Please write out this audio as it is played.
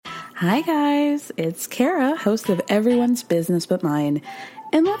Hi guys, it's Kara, host of Everyone's Business But Mine.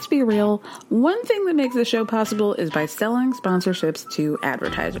 And let's be real, one thing that makes the show possible is by selling sponsorships to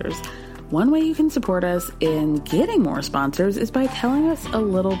advertisers. One way you can support us in getting more sponsors is by telling us a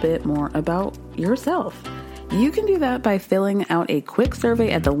little bit more about yourself. You can do that by filling out a quick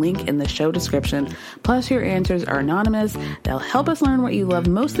survey at the link in the show description. Plus, your answers are anonymous. They'll help us learn what you love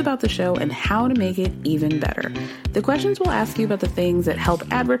most about the show and how to make it even better. The questions will ask you about the things that help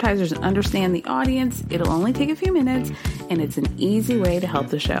advertisers understand the audience. It'll only take a few minutes, and it's an easy way to help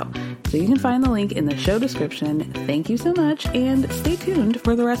the show. So you can find the link in the show description. Thank you so much, and stay tuned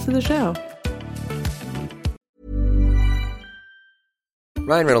for the rest of the show.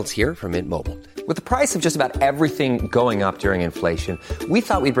 Ryan Reynolds here from Mint Mobile. With the price of just about everything going up during inflation, we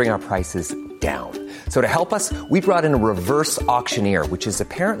thought we'd bring our prices down. So to help us, we brought in a reverse auctioneer, which is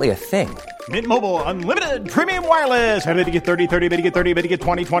apparently a thing. Mint Mobile Unlimited Premium Wireless. How to get 30, 30, bit to get 30, bit to get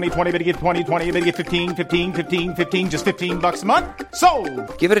 20, 20, 20, bit to get 20, 20, bit to get 15, 15, 15, 15, just $15 a month?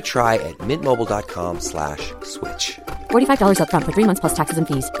 Sold! Give it a try at mintmobile.com/switch. $45 up front for 3 months plus taxes and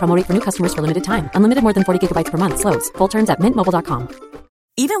fees. Promo rate for new customers for limited time. Unlimited more than 40 gigabytes per month. Slows full terms at mintmobile.com.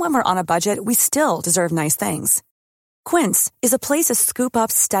 Even when we're on a budget, we still deserve nice things. Quince is a place to scoop up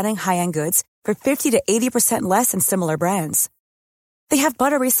stunning high-end goods for 50 to 80% less than similar brands. They have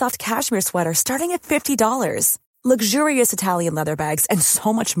buttery soft cashmere sweaters starting at $50, luxurious Italian leather bags, and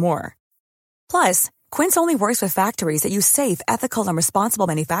so much more. Plus, Quince only works with factories that use safe, ethical, and responsible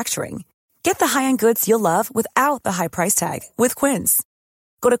manufacturing. Get the high-end goods you'll love without the high price tag with Quince.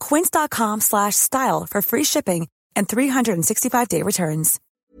 Go to quince.com/style for free shipping and 365-day returns.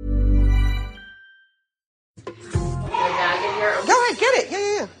 Go ahead, get it.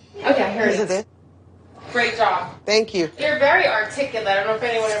 Yeah. Okay, here it is. It? Great job. Thank you. You're very articulate. I don't know if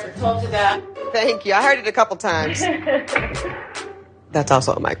anyone ever told you that. Thank you. I heard it a couple times. That's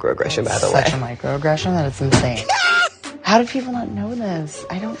also a microaggression, by the way. Such a microaggression that it's insane. How do people not know this?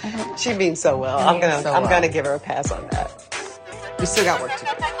 I don't. She means so well. I'm gonna give her a pass on that. We still got work to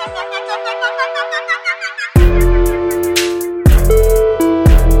do.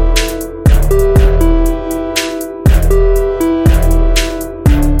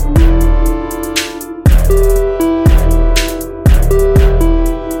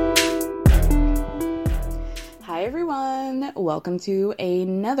 Welcome to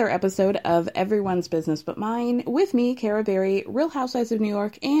another episode of Everyone's Business But Mine with me, Kara Berry, Real Housewives of New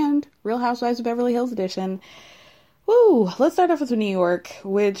York and Real Housewives of Beverly Hills edition. Woo! Let's start off with New York,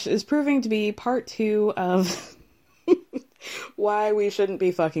 which is proving to be part 2 of why we shouldn't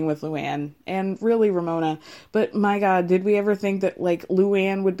be fucking with Luann and really Ramona. But my God, did we ever think that like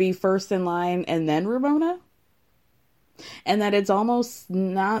Luann would be first in line and then Ramona? And that it's almost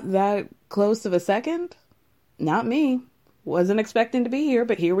not that close of a second? Not me. Wasn't expecting to be here,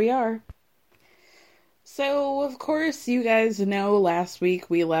 but here we are. So, of course, you guys know last week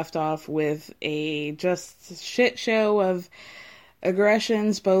we left off with a just shit show of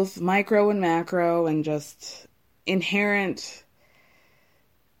aggressions, both micro and macro, and just inherent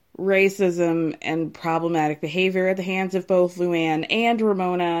racism and problematic behavior at the hands of both Luann and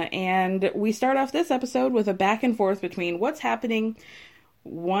Ramona. And we start off this episode with a back and forth between what's happening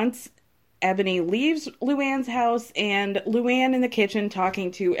once Ebony leaves Luann's house and Luann in the kitchen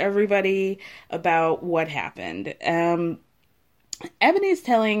talking to everybody about what happened. Ebony's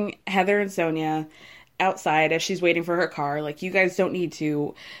telling Heather and Sonia outside as she's waiting for her car, like, you guys don't need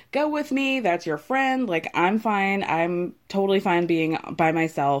to go with me. That's your friend. Like, I'm fine. I'm totally fine being by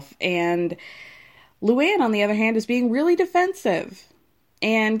myself. And Luann, on the other hand, is being really defensive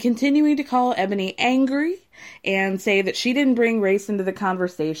and continuing to call Ebony angry and say that she didn't bring race into the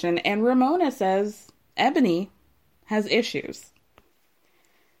conversation. And Ramona says Ebony has issues.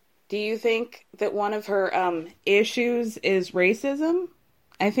 Do you think that one of her issues is racism?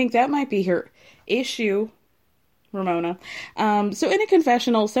 I think that might be her issue, Ramona. So in a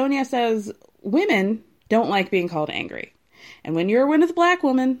confessional, Sonia says women don't like being called angry. And when you're with a black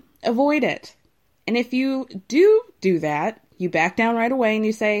woman, avoid it. And if you do that, you back down right away and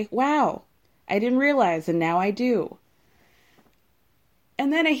you say, wow, I didn't realize, and now I do.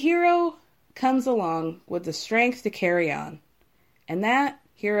 And then a hero comes along with the strength to carry on. And that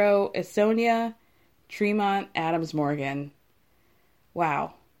hero is Sonia Tremont Adams Morgan.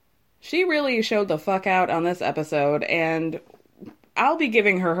 Wow. She really showed the fuck out on this episode, and I'll be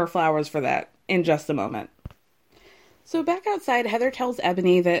giving her flowers for that in just a moment. So back outside, Heather tells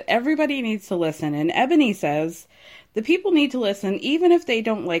Ebony that everybody needs to listen, and Ebony says the people need to listen even if they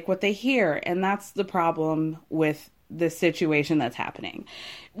don't like what they hear, and that's the problem with this situation that's happening.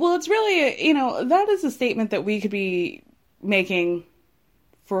 Well, it's really, that is a statement that we could be making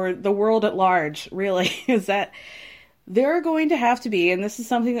for the world at large, really, is that there are going to have to be, and this is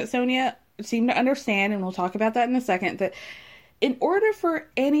something that Sonia seemed to understand, and we'll talk about that in a second, that in order for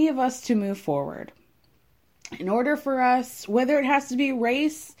any of us to move forward, in order for us, whether it has to be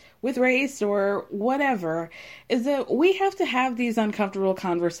race with race or whatever, is that we have to have these uncomfortable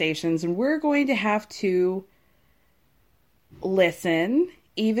conversations, and we're going to have to listen,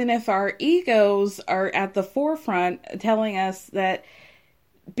 even if our egos are at the forefront telling us that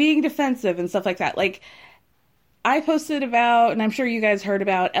being defensive and stuff like that. Like, I posted about, and I'm sure you guys heard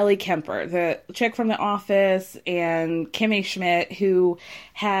about, Ellie Kemper, the chick from The Office, and Kimmy Schmidt, who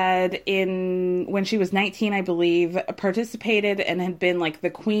had, when she was 19, I believe, participated and had been like the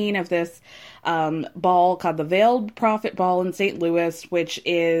queen of this ball called the Veiled Prophet Ball in St. Louis, which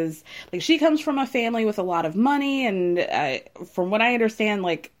is, like, she comes from a family with a lot of money, and from what I understand,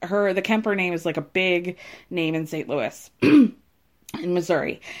 like, the Kemper name is like a big name in St. Louis, in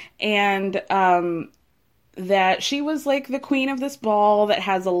Missouri, and that she was like the queen of this ball that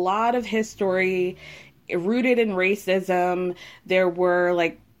has a lot of history rooted in racism. There were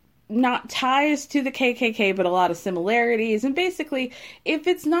like not ties to the KKK, but a lot of similarities. And basically, if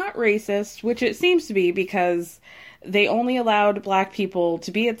it's not racist, which it seems to be because they only allowed black people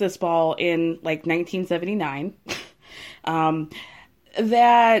to be at this ball in like 1979,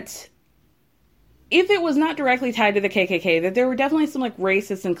 that if it was not directly tied to the KKK, that there were definitely some like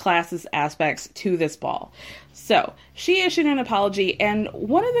racist and classist aspects to this ball. So she issued an apology, and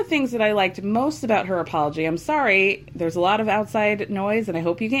one of the things that I liked most about her apology, I'm sorry, there's a lot of outside noise, and I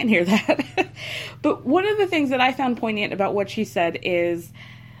hope you can't hear that, but one of the things that I found poignant about what she said is,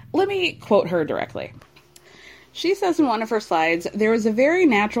 let me quote her directly. She says in one of her slides, "There is a very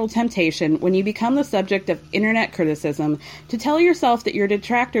natural temptation when you become the subject of internet criticism to tell yourself that your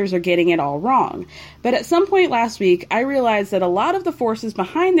detractors are getting it all wrong. But at some point last week, I realized that a lot of the forces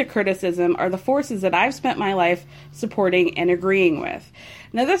behind the criticism are the forces that I've spent my life supporting and agreeing with."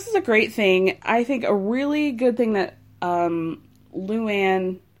 Now, this is a great thing. I think a really good thing that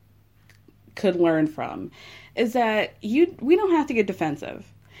Luann could learn from is that we don't have to get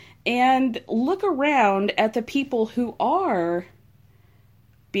defensive. And look around at the people who are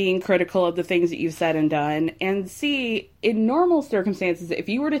being critical of the things that you've said and done, and see, in normal circumstances, if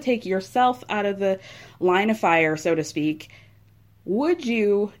you were to take yourself out of the line of fire, so to speak,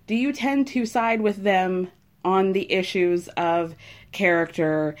 do you tend to side with them on the issues of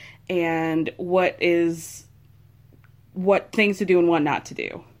character and what things to do and what not to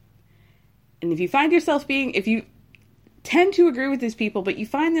do? And if you find yourself if you tend to agree with these people, but you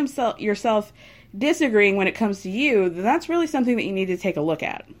find yourself disagreeing when it comes to you, then that's really something that you need to take a look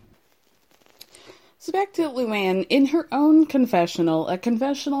at. So back to Luann, in her own confessional, a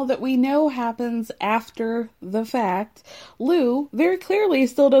confessional that we know happens after the fact, Lou very clearly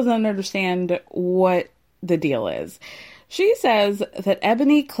still doesn't understand what the deal is. She says that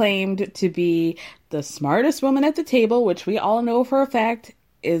Ebony claimed to be the smartest woman at the table, which we all know for a fact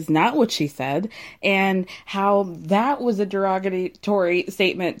is not what she said, and how that was a derogatory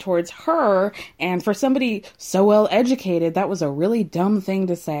statement towards her, and for somebody so well educated, that was a really dumb thing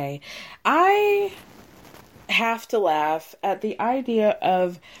to say. I have to laugh at the idea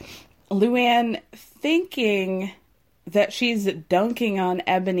of Luann thinking that she's dunking on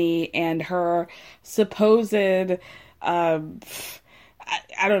Ebony and her supposed, I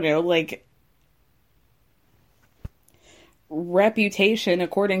don't know, like, reputation,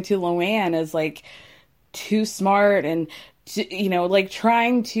 according to Luann, as like too smart and like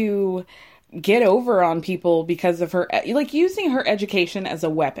trying to get over on people because of her, like using her education as a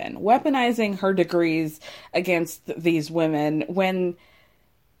weapon, weaponizing her degrees against these women, when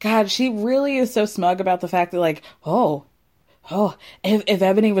God, she really is so smug about the fact that like, if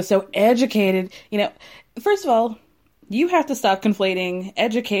Ebony was so educated, first of all, you have to stop conflating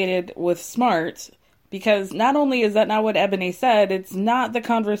educated with smart. Because not only is that not what Ebony said, it's not the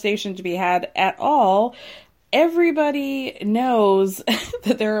conversation to be had at all. Everybody knows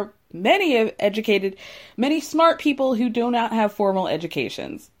that there are many smart people who do not have formal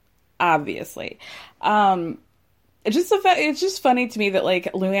educations, obviously. It's just funny to me that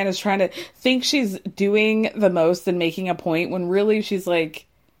like Luann is trying to think she's doing the most and making a point when really she's like,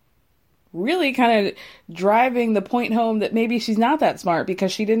 really kind of driving the point home that maybe she's not that smart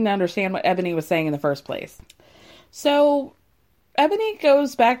because she didn't understand what Ebony was saying in the first place. So Ebony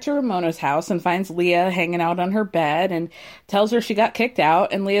goes back to Ramona's house and finds Leah hanging out on her bed and tells her she got kicked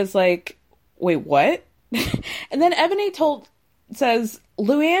out. And Leah's like, wait, what? And then Ebony says,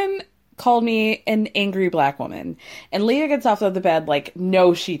 Luann called me an angry black woman. And Leah gets off of the bed like,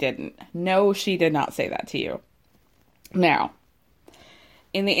 no, she didn't. No, she did not say that to you. Now,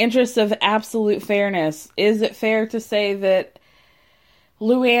 in the interest of absolute fairness, is it fair to say that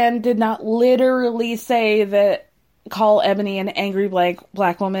Luann did not literally say that call Ebony an angry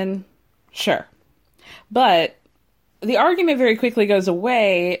black woman? Sure. But the argument very quickly goes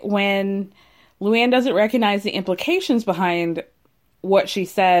away when Luann doesn't recognize the implications behind what she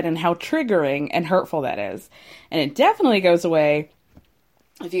said and how triggering and hurtful that is. And it definitely goes away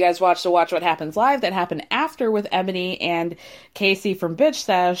if you guys watch What Happens Live, that happened after with Ebony and Casey from Bitch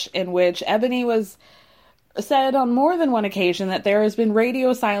Sesh, in which Ebony was said on more than one occasion that there has been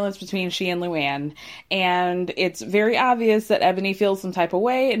radio silence between she and Luann. And it's very obvious that Ebony feels some type of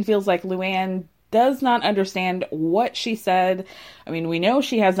way and feels like Luann does not understand what she said. I mean, we know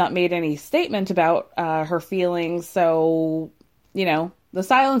she has not made any statement about her feelings, so, you know, the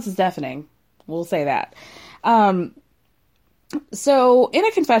silence is deafening. We'll say that. So, in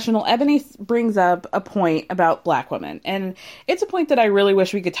a confessional, Ebony brings up a point about black women, and it's a point that I really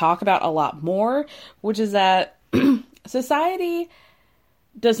wish we could talk about a lot more, which is that society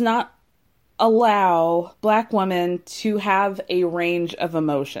does not allow black women to have a range of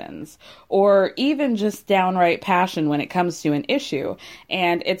emotions, or even just downright passion when it comes to an issue,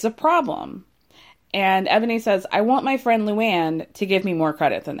 and it's a problem. And Ebony says, I want my friend Luann to give me more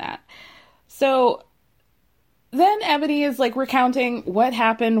credit than that. So then Ebony is like recounting what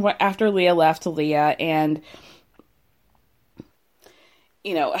happened after Leah left Leah, and,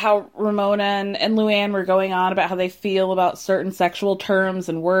 you know, how Ramona and Luann were going on about how they feel about certain sexual terms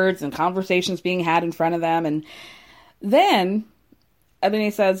and words and conversations being had in front of them. And then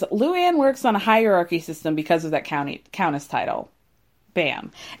Ebony says, Luann works on a hierarchy system because of that countess title.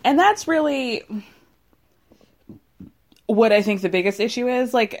 Bam. And that's really what I think the biggest issue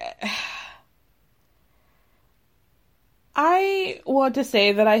is. Like, I want to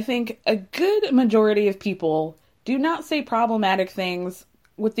say that I think a good majority of people do not say problematic things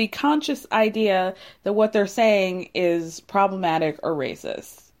with the conscious idea that what they're saying is problematic or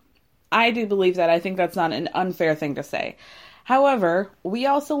racist. I do believe that. I think that's not an unfair thing to say. However, we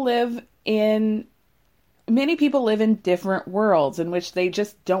also many people live in different worlds in which they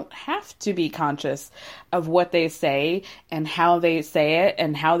just don't have to be conscious of what they say and how they say it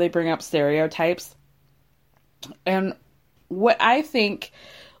and how they bring up stereotypes. And what I think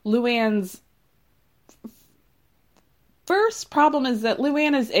Luann's first problem is that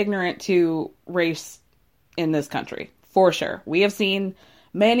Luann is ignorant to race in this country, for sure. We have seen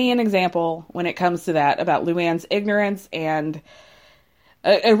many an example when it comes to that, about Luann's ignorance and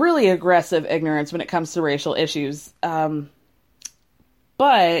a really aggressive ignorance when it comes to racial issues. But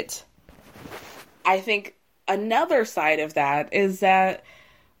I think another side of that is that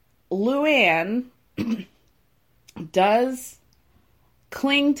Luann does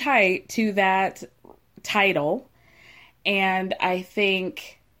cling tight to that title, and I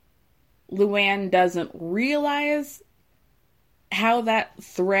think Luann doesn't realize how that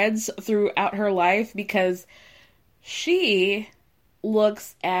threads throughout her life, because she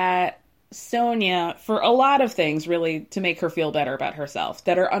looks at Sonia for a lot of things, really, to make her feel better about herself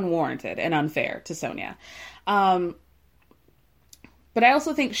that are unwarranted and unfair to Sonia. But I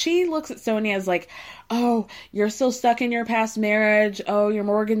also think she looks at Sonia as like, oh, you're still stuck in your past marriage. Oh, you're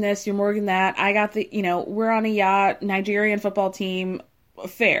Morgan this, you're Morgan that. I got the, we're on a yacht, Nigerian football team.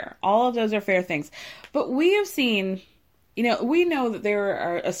 Fair. All of those are fair things. But we have seen, we know that there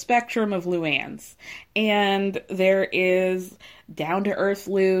are a spectrum of Luanns. And there is down-to-earth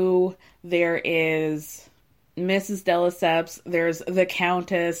Lou. There is Mrs. de Lesseps. There's the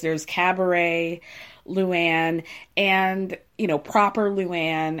Countess. There's Cabaret Luann, and proper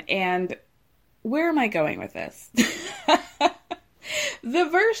Luann. And where am I going with this? The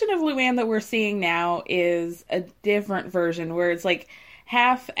version of Luann that we're seeing now is a different version, where it's like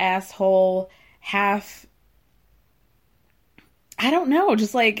half asshole, half, I don't know,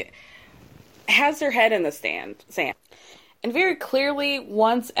 just like has her head in the sand. And very clearly,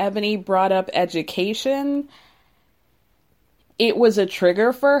 once Ebony brought up education, it was a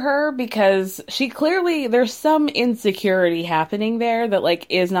trigger for her, because there's some insecurity happening there that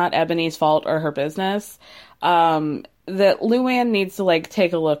is not Ebony's fault or her business. That Luann needs to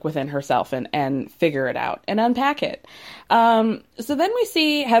take a look within herself and figure it out and unpack it. So then we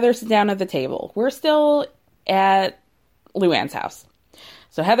see Heather sit down at the table. We're still at Luann's house.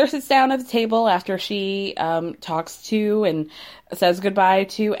 So Heather sits down at the table after she talks to and says goodbye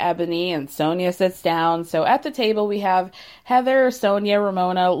to Ebony, and Sonia sits down. So at the table we have Heather, Sonia,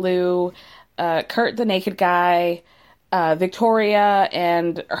 Ramona, Lou, Kurt the naked guy, Victoria,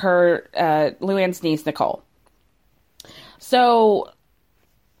 and her Luann's niece, Nicole. So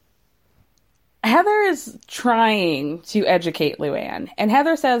Heather is trying to educate Luann, and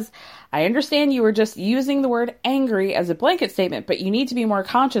Heather says, I understand you were just using the word angry as a blanket statement, but you need to be more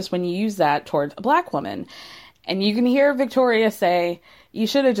conscious when you use that towards a black woman. And you can hear Victoria say, you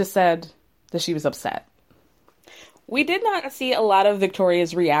should have just said that she was upset. We did not see a lot of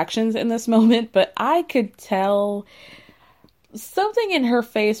Victoria's reactions in this moment, but I could tell something in her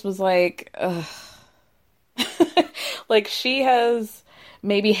face was like, ugh. Like she has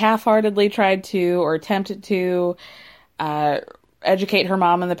maybe half-heartedly tried to or attempted to educate her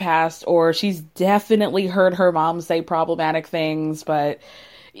mom in the past, or she's definitely heard her mom say problematic things, but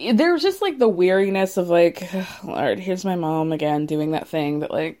there was just like the weariness of like, oh, Lord, here's my mom again doing that thing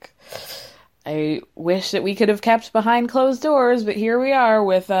that like I wish that we could have kept behind closed doors, but here we are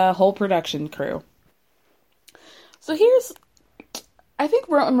with a whole production crew. So I think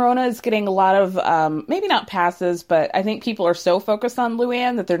Ramona is getting a lot of, maybe not passes, but I think people are so focused on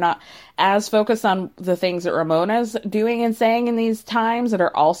Luann that they're not as focused on the things that Ramona's doing and saying in these times that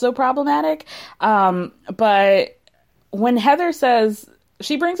are also problematic. But when Heather says,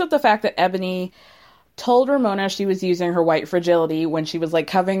 she brings up the fact that Ebony told Ramona she was using her white fragility when she was like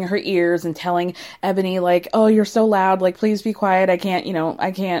covering her ears and telling Ebony like, oh, you're so loud, like, please be quiet. I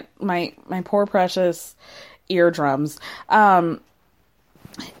can't, my poor precious eardrums.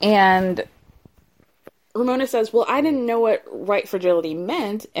 And Ramona says, well, I didn't know what white fragility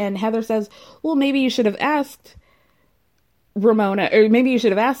meant. And Heather says, well, maybe you should have asked Ramona, or maybe you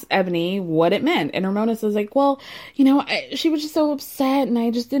should have asked Ebony what it meant. And Ramona says like, well, she was just so upset and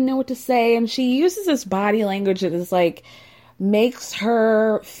I just didn't know what to say. And she uses this body language that is like, makes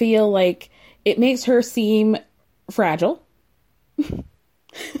her feel like, it makes her seem fragile.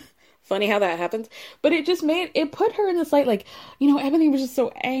 Funny how that happens. But it just put her in this light, like, Ebony was just so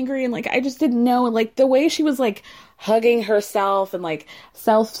angry and like, I just didn't know. And like the way she was like hugging herself and like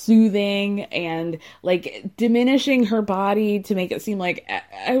self-soothing and like diminishing her body to make it seem like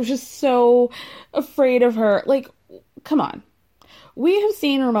I was just so afraid of her. Like, come on. We have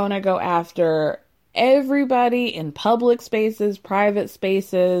seen Ramona go after everybody in public spaces, private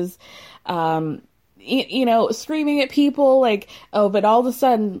spaces, screaming at people like, oh, but all of a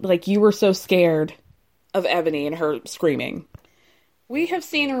sudden, like, you were so scared of Ebony and her screaming. We have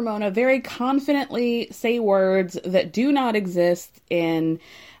seen Ramona very confidently say words that do not exist in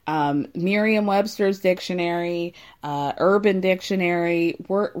Merriam-Webster's dictionary, Urban Dictionary,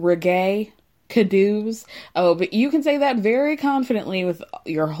 reggae, cadoos. Oh, but you can say that very confidently with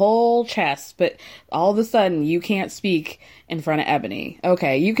your whole chest, but all of a sudden you can't speak in front of Ebony.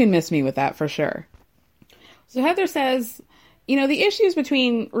 Okay, you can miss me with that for sure. So Heather says, the issues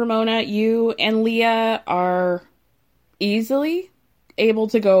between Ramona, you, and Leah are easily able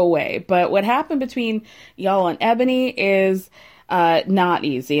to go away. But what happened between y'all and Ebony is not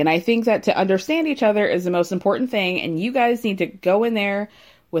easy. And I think that to understand each other is the most important thing. And you guys need to go in there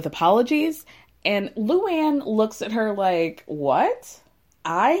with apologies. And Luann looks at her like, what?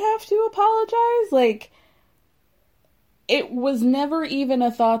 I have to apologize? Like, it was never even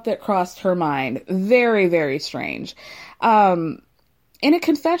a thought that crossed her mind. Very, very strange. In a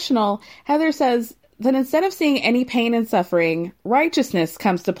confessional, Heather says that instead of seeing any pain and suffering, righteousness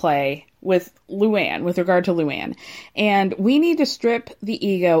comes to play with Luann, with regard to Luann. And we need to strip the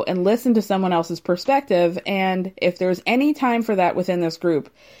ego and listen to someone else's perspective. And if there's any time for that within this group,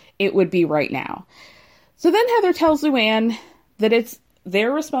 it would be right now. So then Heather tells Luann that it's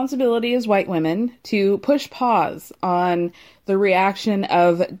their responsibility as white women to push pause on the reaction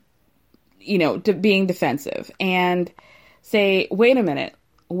of, to being defensive and say, wait a minute,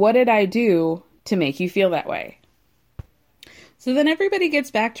 what did I do to make you feel that way? So then everybody gets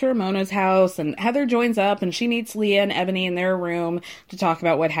back to Ramona's house and Heather joins up and she meets Leah and Ebony in their room to talk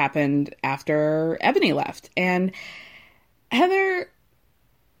about what happened after Ebony left. And Heather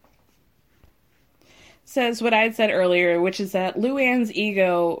says what I had said earlier, which is that Luann's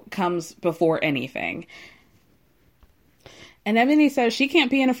ego comes before anything. And Ebony says she can't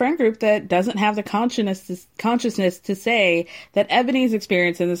be in a friend group that doesn't have the consciousness to say that Ebony's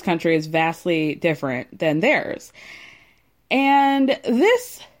experience in this country is vastly different than theirs. And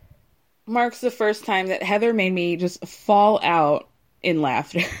this marks the first time that Heather made me just fall out in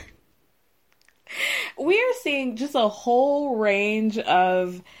laughter. We are seeing just a whole range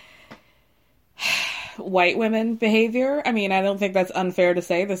of white women behavior. I mean, I don't think that's unfair to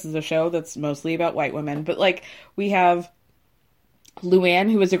say. This is a show that's mostly about white women. But, like, we have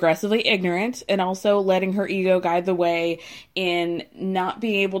Luann, who is aggressively ignorant and also letting her ego guide the way in not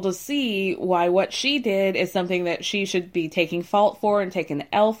being able to see why what she did is something that she should be taking fault for and taking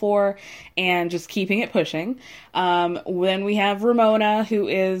the L for and just keeping it pushing. Then we have Ramona, who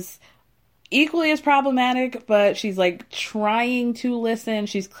is equally as problematic, but she's like trying to listen.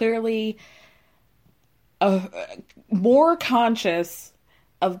 She's clearly more conscious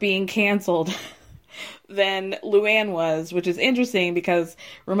of being canceled than Luann was, which is interesting because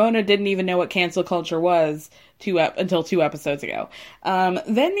Ramona didn't even know what cancel culture was until 2 episodes ago.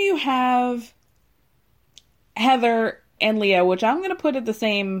 Then you have Heather and Leah, which I'm going to put at the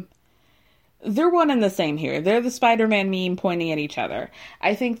same... They're one and the same here. They're the Spider-Man meme pointing at each other.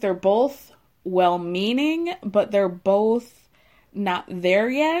 I think they're both well-meaning, but they're both not there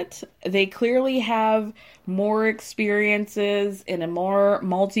yet. They clearly have more experiences in a more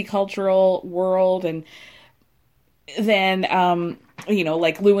multicultural world and than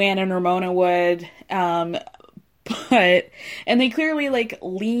like Luann and Ramona would. And they clearly like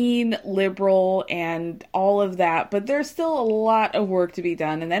lean liberal and all of that, but there's still a lot of work to be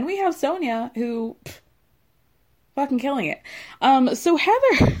done. And then we have Sonia who fucking killing it. So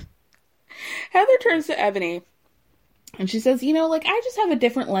Heather turns to Ebony and she says, I just have a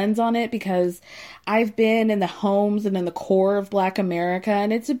different lens on it because I've been in the homes and in the core of Black America,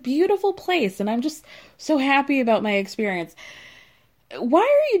 and it's a beautiful place, and I'm just so happy about my experience. Why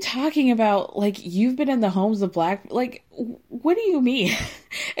are you talking about, like, you've been in the homes of Black... Like, what do you mean?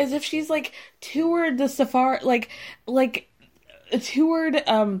 As if she's, like, toured the safari... Like, toured,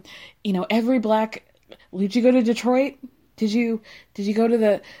 every Black... Did you go to Detroit? Did you go to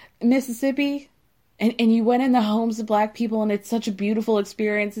the Mississippi? And you went in the homes of Black people, and it's such a beautiful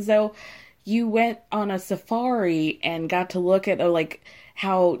experience, as though you went on a safari and got to look at, like,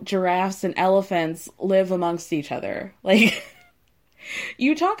 how giraffes and elephants live amongst each other. Like,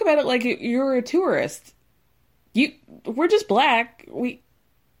 you talk about it like you're a tourist. We're just Black.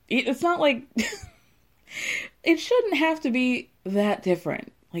 It's not like... It shouldn't have to be that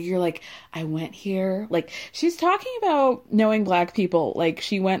different. Like, you're like, I went here. Like, she's talking about knowing Black people like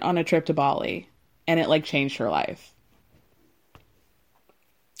she went on a trip to Bali. And it, like, changed her life.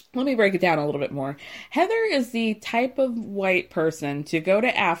 Let me break it down a little bit more. Heather is the type of white person to go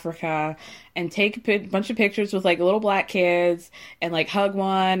to Africa and take a bunch of pictures with, like, little Black kids and, like, hug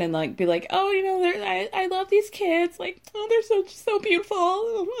one and, like, be like, oh, I love these kids. Like, oh, they're so beautiful.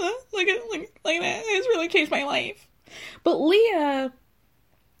 Look at that. It's really changed my life. But Leah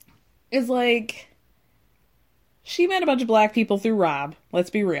is, like, she met a bunch of Black people through Rob.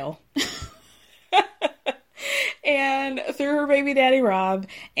 Let's be real. And through her baby daddy Rob,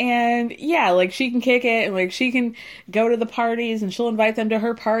 and yeah, like, she can kick it, and like, she can go to the parties, and she'll invite them to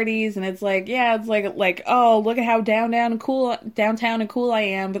her parties, and it's like, yeah, it's like, oh, look at how downtown and cool I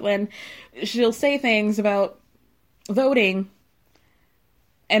am. But then she'll say things about voting,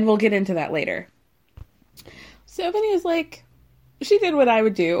 and we'll get into that later. So Ebony is like, she did what I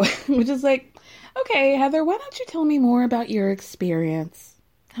would do, which is like, okay, Heather, why don't you tell me more about your experience?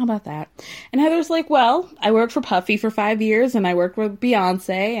 How about that? And Heather's like, well, I worked for Puffy for 5 years, and I worked with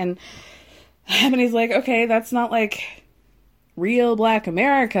Beyonce, and Ebony's like, okay, that's not, like, real Black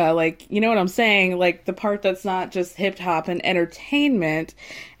America, like, you know what I'm saying? Like, the part that's not just hip-hop and entertainment.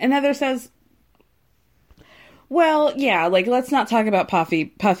 And Heather says, well, yeah, like, let's not talk about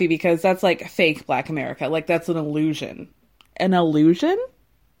Puffy, because that's, like, fake Black America. Like, that's an illusion. An illusion?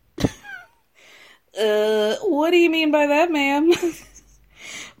 What do you mean by that, ma'am?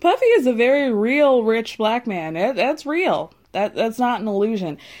 Puffy is a very real, rich Black man. That's real. That's not an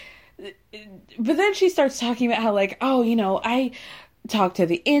illusion. But then she starts talking about how, like, oh, I talked to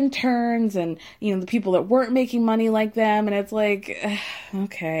the interns and, the people that weren't making money like them. And it's like,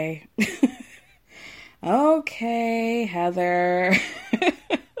 okay. Okay, Heather.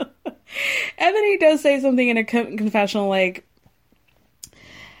 Ebony does say something in a confessional, like,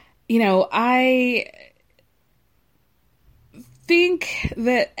 I think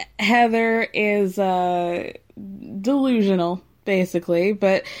that Heather is delusional, basically,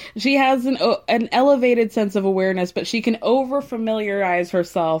 but she has an elevated sense of awareness, but she can over-familiarize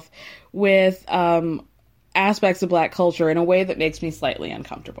herself with aspects of Black culture in a way that makes me slightly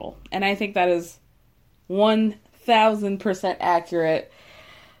uncomfortable. And I think that is 1000% accurate.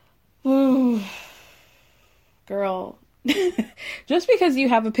 Ooh, girl. Just because you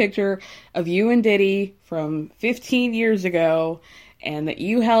have a picture of you and Diddy from 15 years ago and that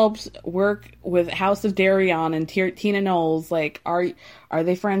you helped work with House of Darion and Tina Knowles, like, are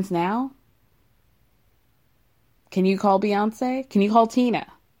they friends now? Can you call Beyonce? Can you call Tina?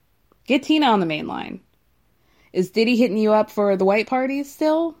 Get Tina on the main line. Is Diddy hitting you up for the white parties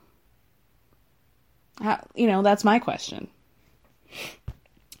still? That's my question.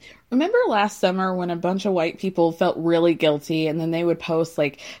 Remember last summer when a bunch of white people felt really guilty and then they would post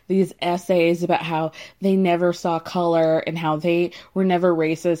like these essays about how they never saw color and how they were never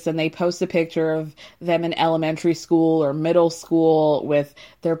racist, and they post a picture of them in elementary school or middle school with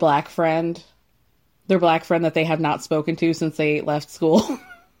their black friend that they have not spoken to since they left school.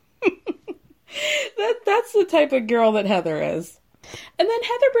 That's the type of girl that Heather is. And then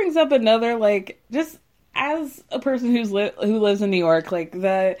Heather brings up another, like, just as a person who lives in New York, like,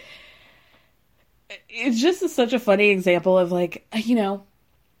 it's just such a funny example of, like, you know,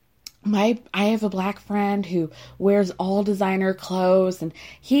 I have a black friend who wears all designer clothes and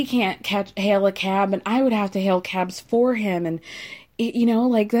he can't hail a cab, and I would have to hail cabs for him. And, you know,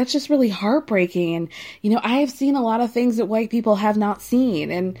 like, that's just really heartbreaking. And, you know, I have seen a lot of things that white people have not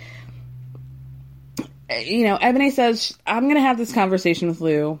seen. And, you know, Ebony says, I'm going to have this conversation with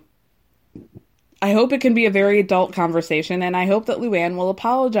Lou. I hope it can be a very adult conversation, and I hope that Luann will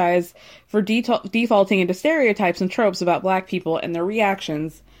apologize for defaulting into stereotypes and tropes about black people and their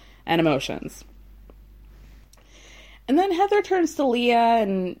reactions and emotions. And then Heather turns to Leah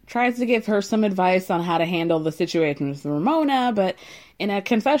and tries to give her some advice on how to handle the situation with Ramona, but in a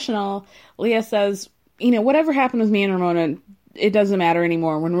confessional, Leah says, you know, whatever happened with me and Ramona, it doesn't matter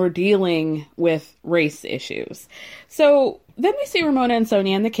anymore when we're dealing with race issues. So then we see Ramona and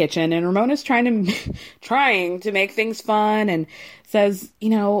Sonia in the kitchen, and Ramona's trying to make things fun and says, you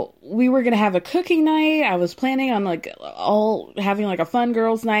know, we were going to have a cooking night. I was planning on having a fun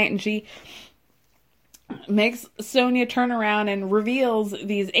girls night. And she makes Sonia turn around and reveals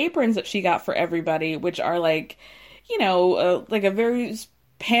these aprons that she got for everybody, which are like, you know, like a very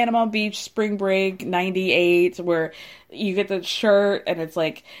Panama Beach spring break 98, where you get the shirt and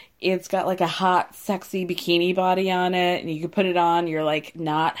it's got like a hot, sexy bikini body on it, and you can put it on your like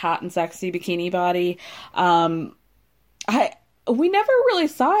not hot and sexy bikini body. We never really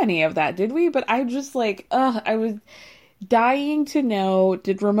saw any of that, did we? But I just I was dying to know,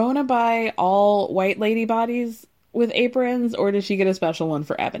 did Ramona buy all white lady bodies with aprons, or did she get a special one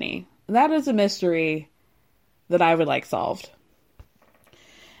for Ebony? That is a mystery that I would like solved.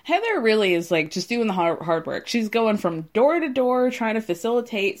 Heather really is like just doing the hard work. She's going from door to door trying to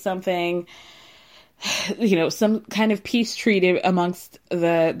facilitate something, you know, some kind of peace treaty amongst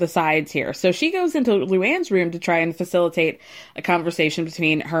the sides here. So she goes into Luann's room to try and facilitate a conversation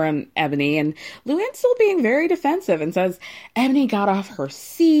between her and Ebony. And Luann's still being very defensive and says Ebony got off her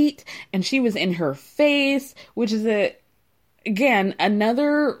seat and she was in her face, which is again,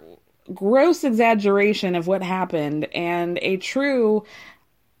 another gross exaggeration of what happened and a true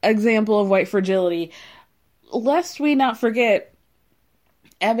example of white fragility. Lest we not forget,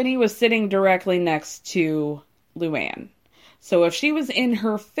 Ebony was sitting directly next to Luann. So if she was in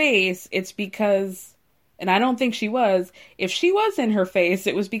her face, it's because, and I don't think she was, if she was in her face,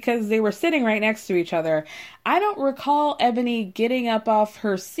 it was because they were sitting right next to each other. I don't recall Ebony getting up off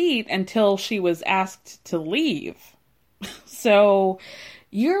her seat until she was asked to leave. So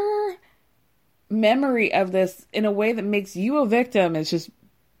your memory of this in a way that makes you a victim is just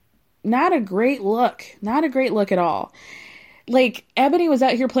not a great look. Not a great look at all. Like, Ebony was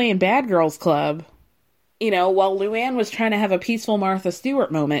out here playing Bad Girls Club, you know, while Luann was trying to have a peaceful Martha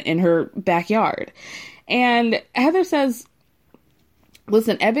Stewart moment in her backyard. And Heather says,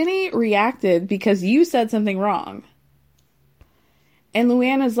 listen, Ebony reacted because you said something wrong. And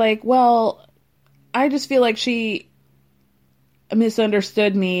Luann is like, well, I just feel like she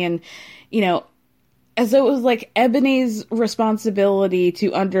misunderstood me, and, you know, as though it was like Ebony's responsibility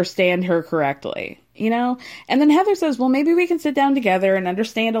to understand her correctly, you know? And then Heather says, well, maybe we can sit down together and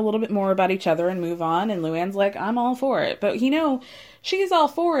understand a little bit more about each other and move on. And Luann's like, I'm all for it. But, you know, she's all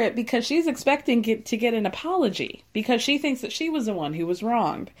for it because she's expecting to get an apology because she thinks that she was the one who was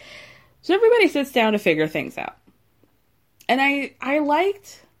wronged. So everybody sits down to figure things out. And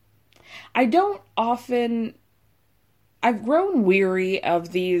I've grown weary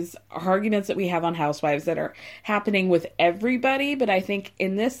of these arguments that we have on Housewives that are happening with everybody, but I think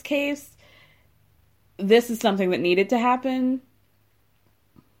in this case, this is something that needed to happen,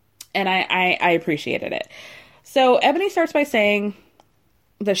 and I appreciated it. So Ebony starts by saying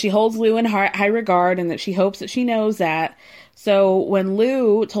that she holds Lou in high regard and that she hopes that she knows that. So when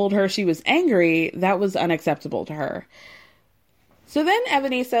Lou told her she was angry, that was unacceptable to her. So then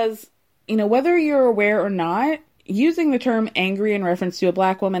Ebony says, you know, whether you're aware or not, using the term angry in reference to a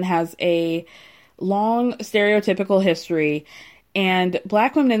black woman has a long stereotypical history, and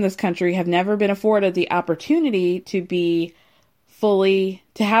black women in this country have never been afforded the opportunity to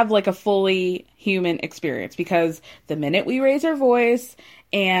have like a fully human experience, because the minute we raise our voice,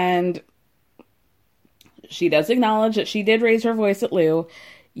 and she does acknowledge that she did raise her voice at Lou,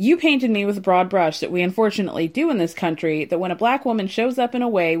 You painted me with a broad brush that we unfortunately do in this country, that when a black woman shows up in a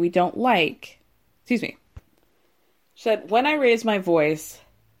way we don't like, excuse me, she said, when I raised my voice,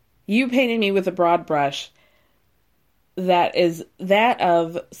 you painted me with a broad brush that is that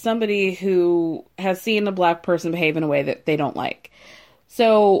of somebody who has seen a black person behave in a way that they don't like.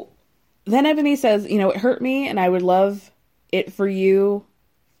 So then Ebony says, you know, it hurt me and I would love it for you.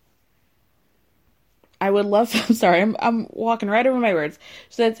 I'm sorry, I'm walking right over my words.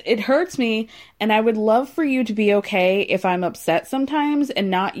 She says, it hurts me and I would love for you to be okay if I'm upset sometimes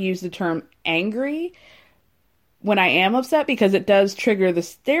and not use the term angry when I am upset, because it does trigger the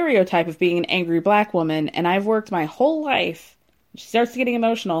stereotype of being an angry black woman. And I've worked my whole life, she starts getting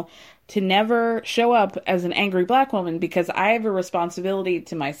emotional, to never show up as an angry black woman because I have a responsibility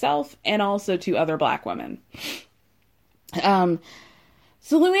to myself and also to other black women. So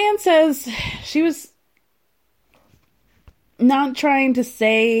Luann says she was not trying to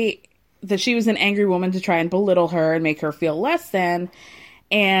say that she was an angry woman to try and belittle her and make her feel less than.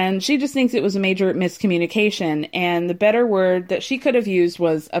 And she just thinks it was a major miscommunication. And the better word that she could have used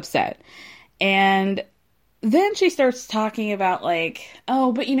was upset. And then she starts talking about like,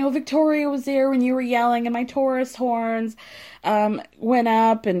 oh, but you know, Victoria was there when you were yelling and my Taurus horns went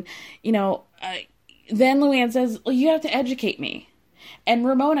up. And, you know, then Luann says, well, you have to educate me. And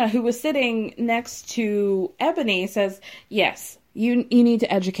Ramona, who was sitting next to Ebony, says, yes, you need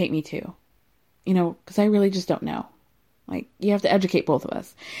to educate me too. You know, because I really just don't know. Like, you have to educate both of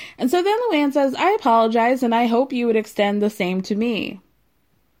us. And so then Luann says, I apologize, and I hope you would extend the same to me.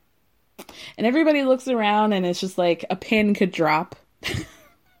 And everybody looks around, and it's just like a pin could drop.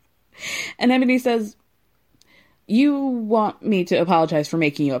 And Ebony says, you want me to apologize for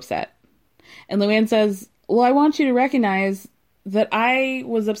making you upset. And Luann says, well, I want you to recognize that I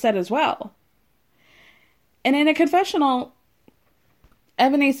was upset as well. And in a confessional,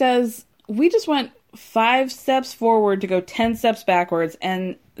 Ebony says, we just went 5 steps forward to go 10 steps backwards,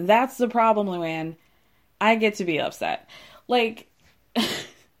 and that's the problem, Luann. I get to be upset. Like, it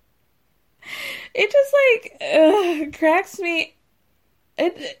just like cracks me.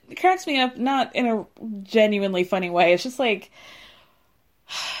 It cracks me up, not in a genuinely funny way. It's just like,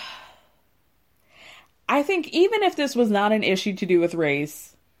 I think even if this was not an issue to do with race,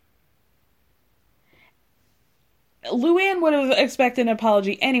 Luann would have expected an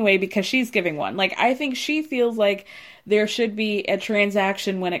apology anyway because she's giving one. Like, I think she feels like there should be a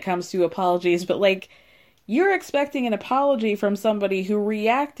transaction when it comes to apologies, but like, you're expecting an apology from somebody who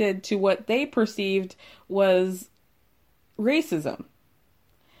reacted to what they perceived was racism.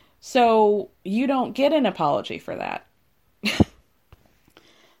 So you don't get an apology for that.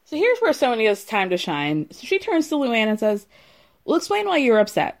 So here's where Sonia's time to shine. So she turns to Luann and says, well, explain why you're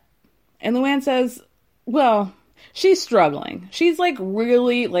upset. And Luann says, well, she's struggling. She's like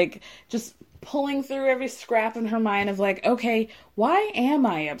really like just pulling through every scrap in her mind of like, okay, why am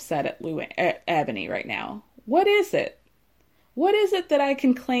I upset at Ebony right now? What is it? What is it that I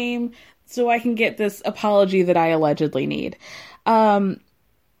can claim so I can get this apology that I allegedly need? And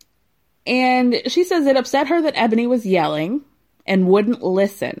she says it upset her that Ebony was yelling and wouldn't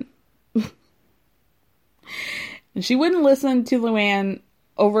listen. And she wouldn't listen to Luann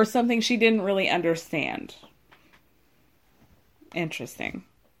over something she didn't really understand. Interesting.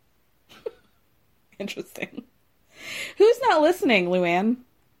 Interesting. Who's not listening, Luann?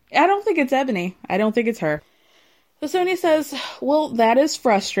 I don't think it's Ebony. I don't think it's her. So Sonia says, well, that is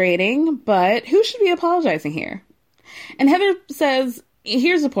frustrating, but who should be apologizing here? And Heather says,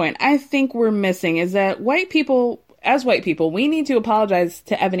 here's the point I think we're missing is that as white people, we need to apologize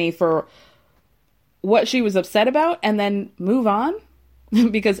to Ebony for what she was upset about and then move on.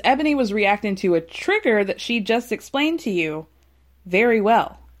 Because Ebony was reacting to a trigger that she just explained to you very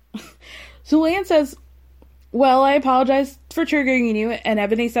well. So Luann says, well, I apologize for triggering you. And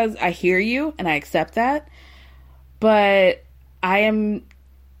Ebony says, I hear you and I accept that. But I am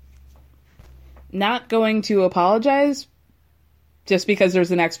not going to apologize just because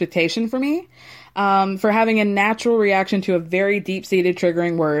there's an expectation for me for having a natural reaction to a very deep-seated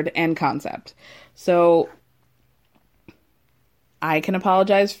triggering word and concept. So I can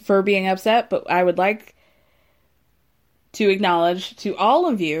apologize for being upset, but I would like to acknowledge to all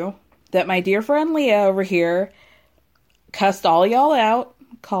of you that my dear friend Leah over here cussed all y'all out,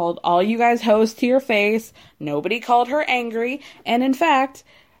 called all you guys hoes to your face. Nobody called her angry. And in fact,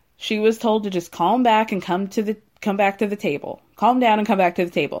 she was told to just calm back and come back to the table. Calm down and come back to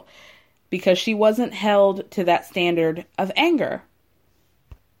the table. Because she wasn't held to that standard of anger.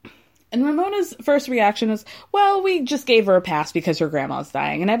 And Ramona's first reaction is, well, we just gave her a pass because her grandma's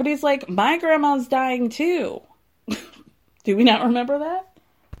dying. And everybody's like, my grandma's dying too. Do we not remember that?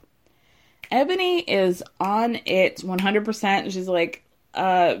 Ebony is on it 100%. She's like,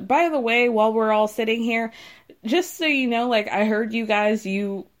 by the way, while we're all sitting here, just so you know, like, I heard you guys,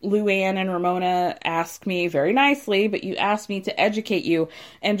 you, Luann and Ramona, ask me very nicely, but you asked me to educate you.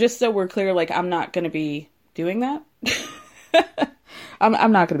 And just so we're clear, like, I'm not going to be doing that.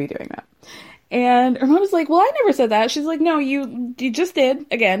 I'm not going to be doing that. And Ramona's like, well, I never said that. She's like, no, you just did.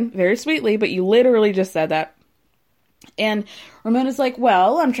 Again, very sweetly, but you literally just said that. And Ramona's like,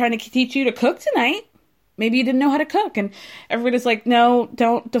 well, I'm trying to teach you to cook tonight. Maybe you didn't know how to cook. And everybody's like, no,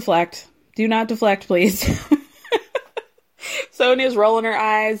 don't deflect. Do not deflect, please. Sonia's rolling her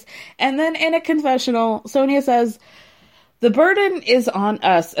eyes. And then in a confessional, Sonia says, the burden is on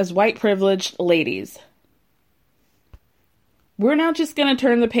us as white privileged ladies. We're not just going to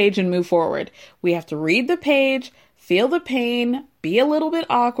turn the page and move forward. We have to read the page, feel the pain, be a little bit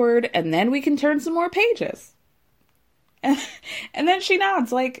awkward, and then we can turn some more pages. And then she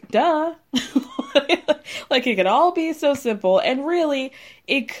nods like, duh. Like it could all be so simple. And really,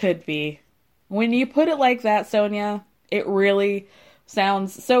 it could be. When you put it like that, Sonia, it really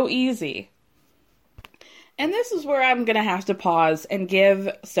sounds so easy. And this is where I'm going to have to pause and give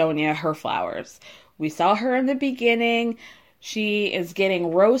Sonia her flowers. We saw her in the beginning. She is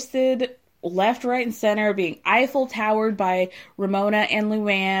getting roasted left, right, and center, being Eiffel Towered by Ramona and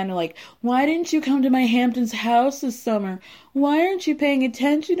Luann. Like, why didn't you come to my Hamptons house this summer? Why aren't you paying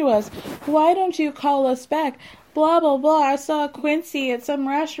attention to us? Why don't you call us back? Blah, blah, blah. I saw Quincy at some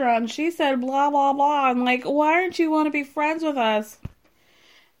restaurant. She said blah, blah, blah. I'm like, why aren't you want to be friends with us?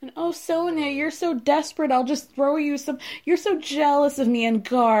 And oh, Sonia, you're so desperate. I'll just throw you some. You're so jealous of me and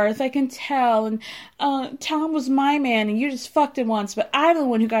Garth. I can tell. And Tom was my man, and you just fucked him once. But I'm the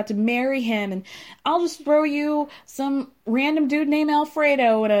one who got to marry him. And I'll just throw you some random dude named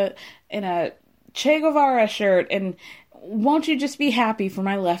Alfredo in a Che Guevara shirt. And won't you just be happy for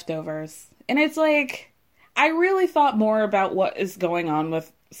my leftovers? And it's like, I really thought more about what is going on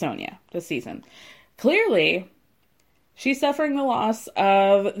with Sonia this season. Clearly, she's suffering the loss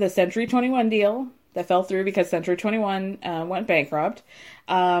of the Century 21 deal that fell through because Century 21 went bankrupt.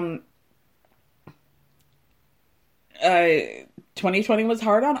 2020 was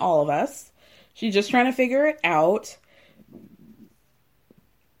hard on all of us. She's just trying to figure it out.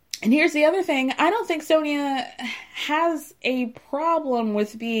 And here's the other thing. I don't think Sonia has a problem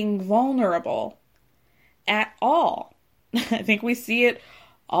with being vulnerable at all. I think we see it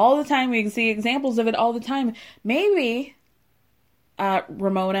all the time. We can see examples of it all the time. Maybe,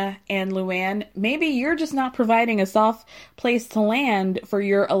 Ramona and Luann, maybe you're just not providing a soft place to land for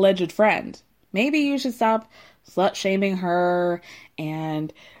your alleged friend. Maybe you should stop slut-shaming her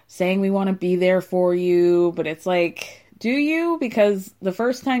and saying we want to be there for you. But it's like, do you? Because the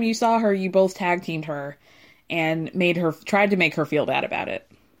first time you saw her, you both tag-teamed her and tried to make her feel bad about it.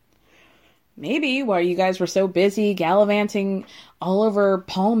 Maybe while you guys were so busy gallivanting all over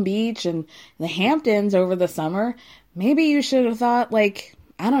Palm Beach and the Hamptons over the summer, maybe you should have thought, like,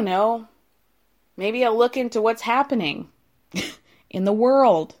 I don't know, maybe a look into what's happening in the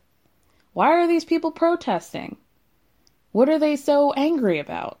world. Why are these people protesting? What are they so angry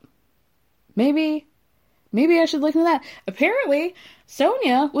about? Maybe I should look into that. Apparently,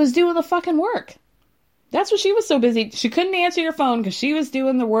 Sonia was doing the fucking work. That's what she was so busy. She couldn't answer your phone because she was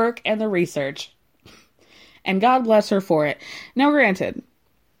doing the work and the research. And God bless her for it. Now, granted,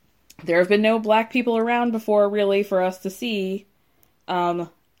 there have been no black people around before, really, for us to see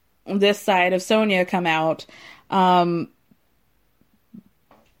this side of Sonia come out.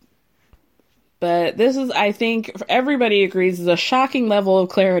 But this is, I think, everybody agrees, is a shocking level of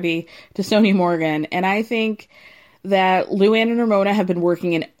clarity to Sonia Morgan. And I think that Luann and Ramona have been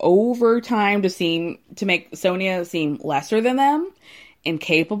working in overtime to make Sonia seem lesser than them,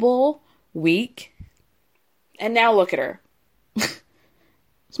 incapable, weak. And now look at her.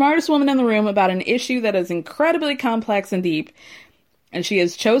 Smartest woman in the room about an issue that is incredibly complex and deep. And she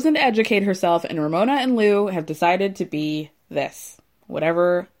has chosen to educate herself, and Ramona and Lou have decided to be this.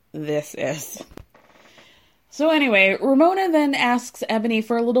 Whatever this is. So anyway, Ramona then asks Ebony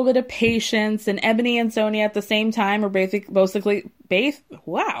for a little bit of patience, and Ebony and Sonia at the same time are basically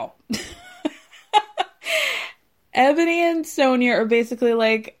wow. Ebony and Sonia are basically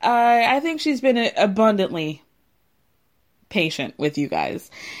like, I think she's been abundantly patient with you guys.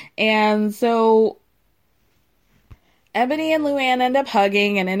 And so Ebony and Luann end up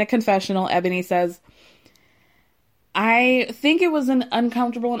hugging, and in a confessional, Ebony says, I think it was an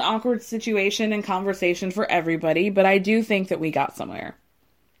uncomfortable and awkward situation and conversation for everybody, but I do think that we got somewhere.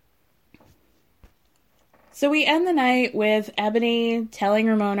 So we end the night with Ebony telling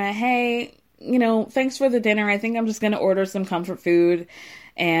Ramona, hey, thanks for the dinner. I think I'm just going to order some comfort food.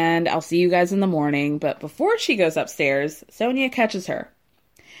 and I'll see you guys in the morning. But before she goes upstairs, Sonia catches her.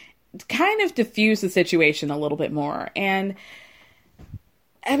 Kind of diffuse the situation a little bit more. And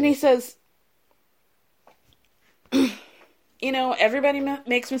Ebony says, you know, everybody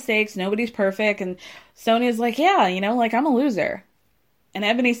makes mistakes. Nobody's perfect. And Sonia's like, yeah, you know, like I'm a loser. And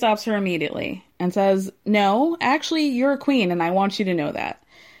Ebony stops her immediately and says, no, actually, you're a queen and I want you to know that.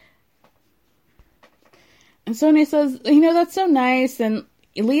 And Sonia says, you know, that's so nice. And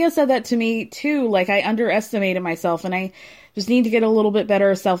Leah said that to me too. Like I underestimated myself and I just need to get a little bit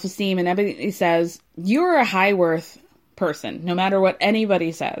better self-esteem. And Ebony says, you're a high worth person, no matter what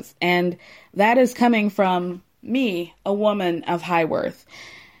anybody says. And that is coming from me, a woman of high worth.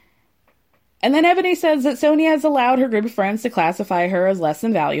 And then Ebony says that Sonia has allowed her group of friends to classify her as less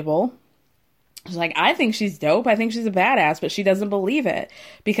than valuable. She's like, I think she's dope. I think she's a badass, but she doesn't believe it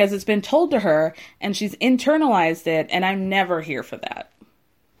because it's been told to her and she's internalized it. And I'm never here for that.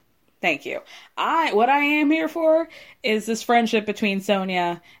 Thank you. What I am here for is this friendship between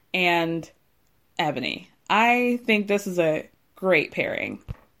Sonia and Ebony. I think this is a great pairing.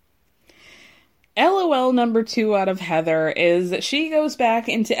 LOL number 2 out of Heather is that she goes back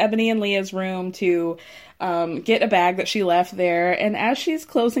into Ebony and Leah's room to get a bag that she left there. And as she's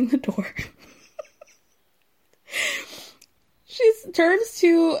closing the door, she turns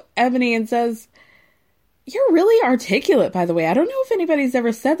to Ebony and says, you're really articulate, by the way. I don't know if anybody's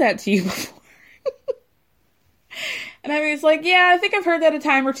ever said that to you before. And Ebony's like, yeah, I think I've heard that a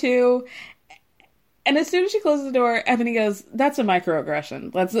time or two. And as soon as she closes the door, Ebony goes, that's a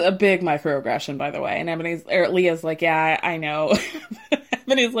microaggression. That's a big microaggression, by the way. And Leah's like, yeah, I know.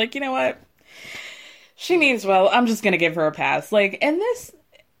 Ebony's like, you know what? She means well. I'm just going to give her a pass. Like, and this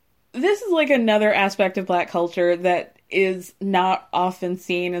is like another aspect of Black culture that is not often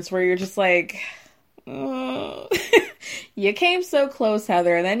seen. It's where you're just like, oh. You came so close,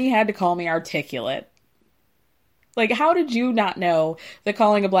 Heather, and then you had to call me articulate. Like, how did you not know that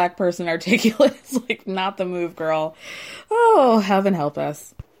calling a Black person articulate is, like, not the move, girl? Oh, heaven help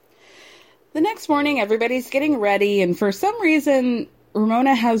us. The next morning, everybody's getting ready, and for some reason,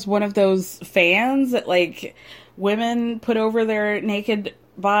 Ramona has one of those fans that, like, women put over their naked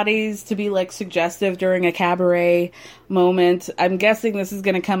bodies to be, like, suggestive during a cabaret moment. I'm guessing this is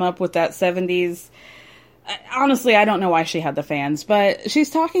going to come up with that 70s. Honestly, I don't know why she had the fans, but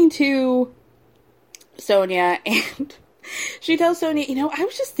she's talking to Sonia, and she tells Sonia, you know, I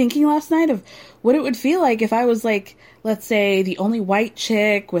was just thinking last night of what it would feel like if I was, like, let's say, the only white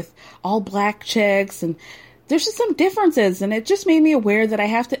chick with all Black chicks, and there's just some differences, and it just made me aware that I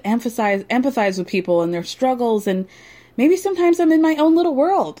have to empathize with people and their struggles, and maybe sometimes I'm in my own little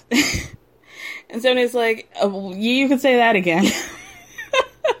world. And Sonia's like, oh, you can say that again.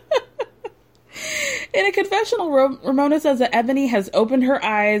 In a confessional, Ramona says that Ebony has opened her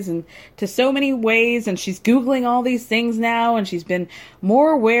eyes and to so many ways, and she's Googling all these things now, and she's been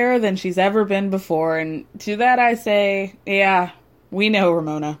more aware than she's ever been before. And to that I say, yeah, we know,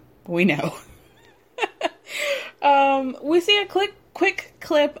 Ramona. We know. We see a quick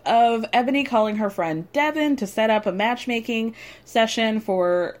clip of Ebony calling her friend Devin to set up a matchmaking session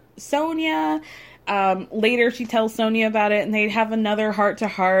for Sonia. Later, she tells Sonia about it, and they have another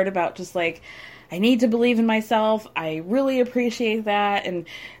heart-to-heart about just, like, I need to believe in myself. I really appreciate that. And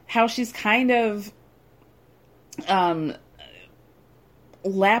how she's kind of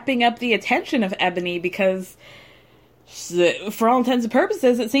lapping up the attention of Ebony because for all intents and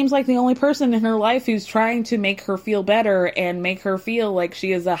purposes, it seems like the only person in her life who's trying to make her feel better and make her feel like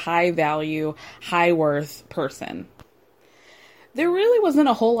she is a high value, high worth person. There really wasn't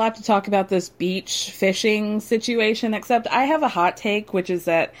a whole lot to talk about this beach fishing situation, except I have a hot take, which is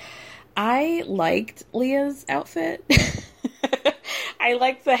that I liked Leah's outfit. I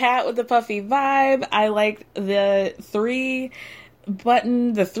liked the hat with the puffy vibe. I liked the 3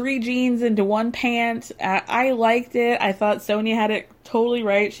 jeans into one pant. I liked it. I thought Sonia had it totally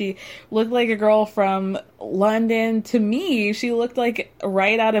right. She looked like a girl from London. To me, she looked like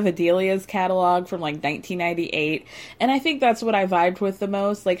right out of Adelia's catalog from like 1998. And I think that's what I vibed with the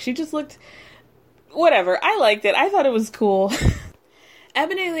most. Like, she just looked whatever. I liked it. I thought it was cool.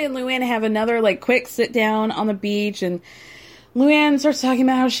 Ebony and Luann have another, like, quick sit down on the beach, and Luann starts talking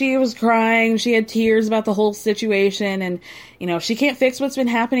about how she was crying, she had tears about the whole situation, and, you know, she can't fix what's been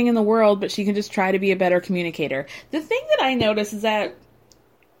happening in the world, but she can just try to be a better communicator. The thing that I notice is that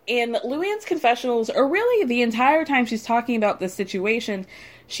in Luann's confessionals, or really the entire time she's talking about this situation,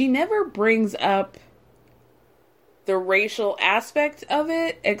 she never brings up the racial aspect of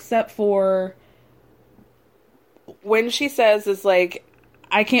it, except for when she says, it's like,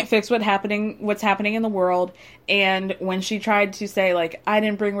 I can't fix what's happening in the world. And when she tried to say, like, I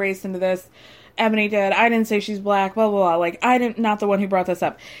didn't bring race into this, Ebony did, I didn't say she's black, blah, blah, blah, like, not the one who brought this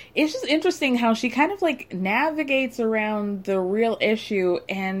up. It's just interesting how she kind of, like, navigates around the real issue,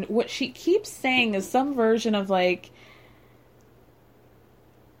 and what she keeps saying is some version of, like,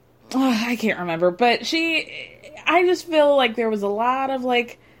 I can't remember, but I just feel like there was a lot of,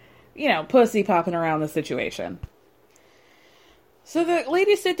 like, you know, pussy popping around the situation. So the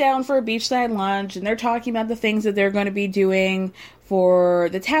ladies sit down for a beachside lunch, and they're talking about the things that they're going to be doing for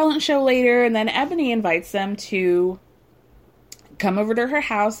the talent show later, and then Ebony invites them to come over to her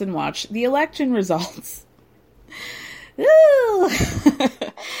house and watch the election results.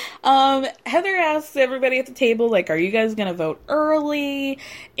 Heather asks everybody at the table, like, are you guys gonna vote early?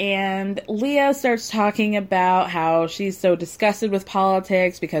 And Leah starts talking about how she's so disgusted with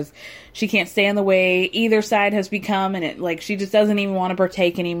politics because she can't stand the way either side has become, and she just doesn't even want to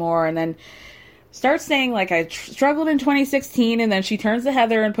partake anymore. And then starts saying, like, I struggled in 2016, and then she turns to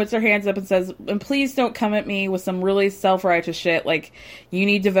Heather and puts her hands up and says, and please don't come at me with some really self-righteous shit, like, you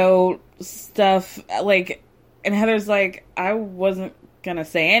need to vote stuff, like. And Heather's like, I wasn't going to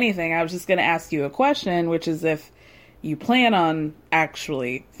say anything. I was just going to ask you a question, which is if you plan on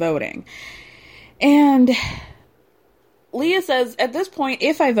actually voting. And Leah says, at this point,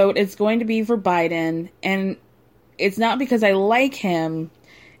 if I vote, it's going to be for Biden. And it's not because I like him.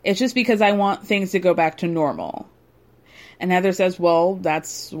 It's just because I want things to go back to normal. And Heather says, well,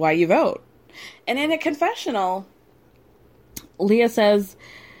 that's why you vote. And in a confessional, Leah says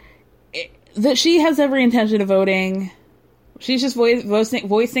that she has every intention of voting. She's just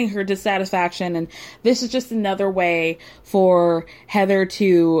voicing her dissatisfaction, and this is just another way for Heather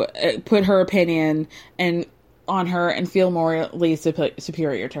to put her opinion on her and feel morally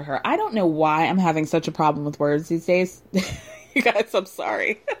superior to her. I don't know why I'm having such a problem with words these days. You guys, I'm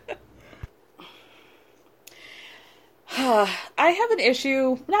sorry. I have an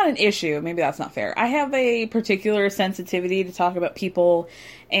issue, not an issue, maybe that's not fair. I have a particular sensitivity to talk about people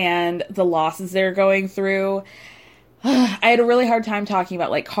and the losses they're going through. I had a really hard time talking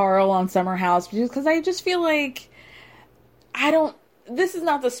about, like, Carl on Summer House, because I just feel like this is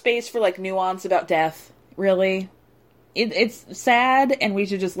not the space for, like, nuance about death, really. It's sad, and we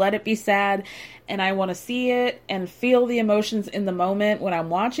should just let it be sad, and I want to see it and feel the emotions in the moment when I'm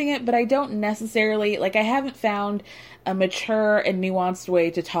watching it, but I don't necessarily, like, I haven't found a mature and nuanced way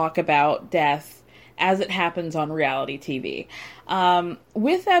to talk about death as it happens on reality TV.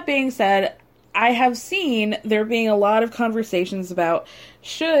 With that being said, I have seen there being a lot of conversations about,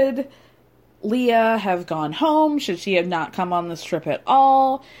 should Leah have gone home? Should she have not come on this trip at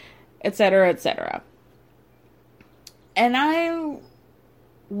all? Etc., etc. And I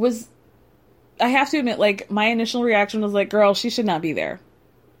have to admit, like, my initial reaction was like, girl, she should not be there.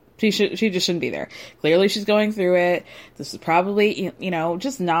 She just shouldn't be there. Clearly she's going through it. This is probably,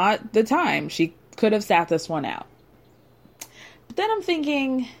 just not the time. She could have sat this one out. But then I'm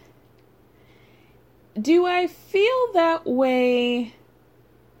thinking, do I feel that way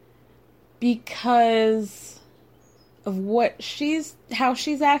because of how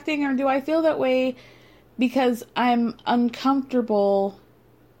she's acting, or do I feel that way because I'm uncomfortable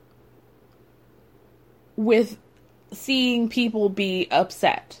with seeing people be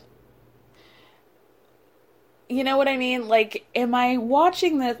upset? You know what I mean? Like, am I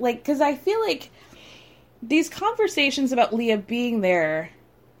watching that? Like, because I feel like these conversations about Leah being there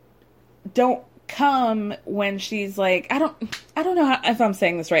don't come when she's like, I don't know if I'm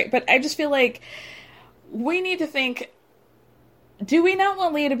saying this right, but I just feel like we need to think, do we not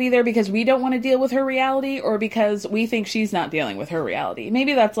want Leah to be there because we don't want to deal with her reality, or because we think she's not dealing with her reality?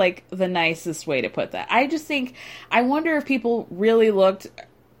 Maybe that's, like, the nicest way to put that. I wonder if people really looked,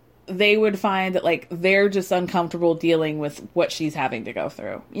 they would find that, like, they're just uncomfortable dealing with what she's having to go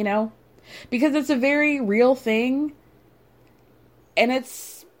through, Because it's a very real thing, and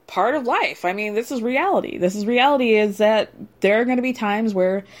it's part of life. I mean, this is reality. Reality is that there are going to be times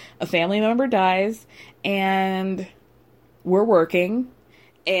where a family member dies, and we're working,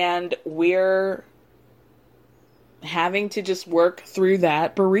 and we're having to just work through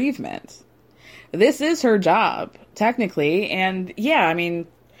that bereavement. This is her job, technically, and yeah, I mean,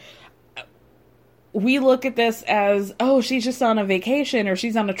 we look at this as, oh, she's just on a vacation, or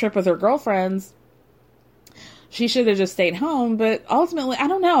she's on a trip with her girlfriends. She should have just stayed home, but ultimately, I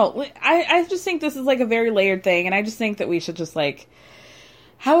don't know. I just think this is, like, a very layered thing, and I just think that we should just, like,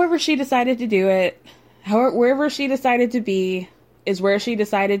 however she decided to do it, wherever she decided to be is where she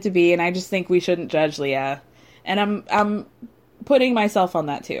decided to be, and I just think we shouldn't judge Leah. And I'm putting myself on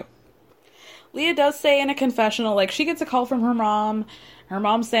that too. Leah does say in a confessional, like, she gets a call from her mom. Her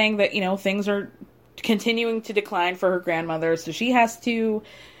mom's saying that, you know, things are continuing to decline for her grandmother, so she has to,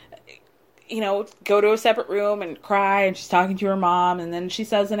 you know, go to a separate room and cry, and she's talking to her mom, and then she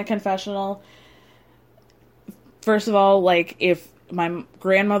says in a confessional, first of all, like, if my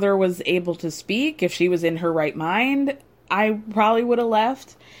grandmother was able to speak, if she was in her right mind, I probably would have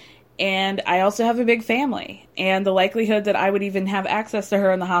left. And I also have a big family, and the likelihood that I would even have access to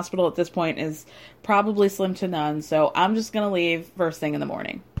her in the hospital at this point is probably slim to none, so I'm just going to leave first thing in the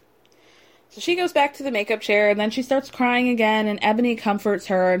morning. So she goes back to the makeup chair, and then she starts crying again, and Ebony comforts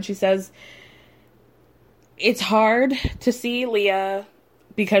her, and she says it's hard to see Leah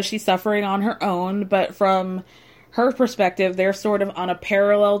because she's suffering on her own, but from her perspective, they're sort of on a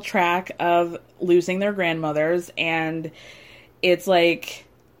parallel track of losing their grandmothers, and it's like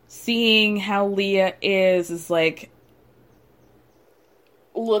seeing how Leah is like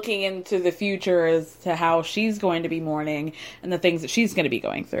looking into the future as to how she's going to be mourning and the things that she's going to be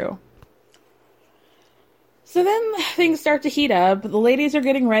going through. So then things start to heat up. The ladies are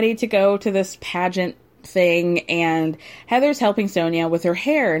getting ready to go to this pageant thing, and Heather's helping Sonia with her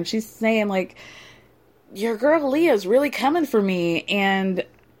hair, and she's saying, like, your girl Leah's really coming for me, and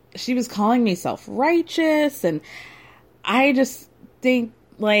she was calling me self-righteous, and I just think,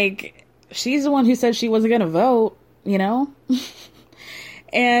 like, she's the one who said she wasn't going to vote, you know?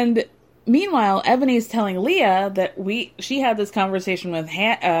 And meanwhile, Ebony's telling Leah that she had this conversation with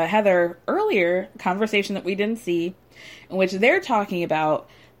Heather earlier, conversation that we didn't see, in which they're talking about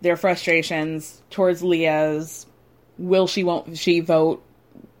their frustrations towards Leah's will she, won't she vote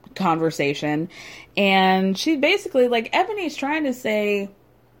conversation. And she basically, like, Ebony's trying to say,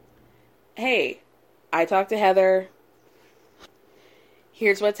 hey, I talked to Heather.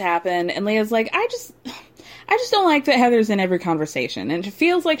 Here's what's happened. And Leah's like, I just don't like that Heather's in every conversation. And it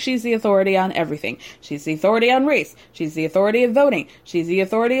feels like she's the authority on everything. She's the authority on race. She's the authority of voting. She's the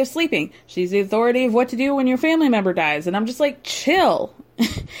authority of sleeping. She's the authority of what to do when your family member dies. And I'm just like, chill.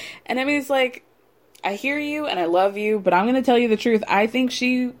 And Emmy's like, I hear you and I love you, but I'm going to tell you the truth. I think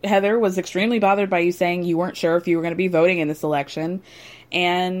Heather, was extremely bothered by you saying you weren't sure if you were going to be voting in this election.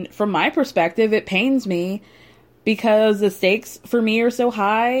 And from my perspective, it pains me because the stakes for me are so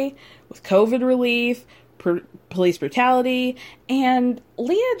high with COVID relief, police brutality, and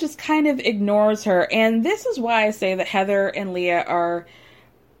Leah just kind of ignores her. And this is why I say that Heather and Leah are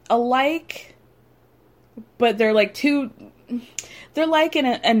alike, but they're like they're like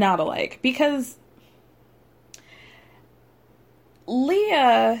and not alike, because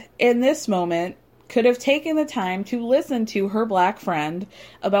Leah in this moment could have taken the time to listen to her black friend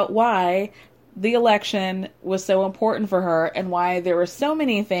about why the election was so important for her and why there were so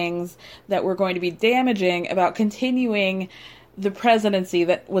many things that were going to be damaging about continuing the presidency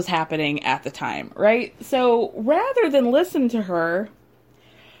that was happening at the time, right? So rather than listen to her,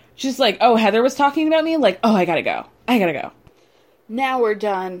 she's like, oh, Heather was talking about me? Like, oh, I gotta go. Now we're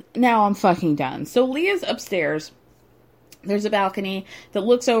done. Now I'm fucking done. So Leah's upstairs. There's a balcony that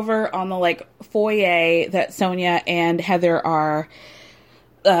looks over on the, like, foyer that Sonia and Heather are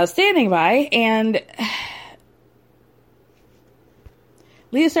standing by, and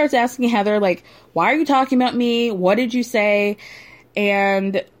Leah starts asking Heather, like, why are you talking about me? What did you say?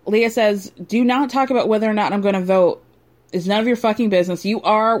 And Leah says, do not talk about whether or not I'm going to vote. It's none of your fucking business. You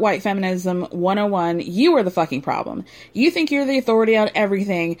are white feminism 101. You are the fucking problem. You think you're the authority on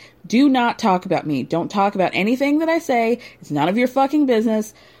everything. Do not talk about me. Don't talk about anything that I say. It's none of your fucking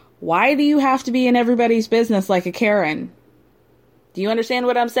business. Why do you have to be in everybody's business like a Karen? Do you understand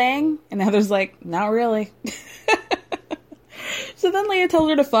what I'm saying? And Heather's like, not really. So then Leah told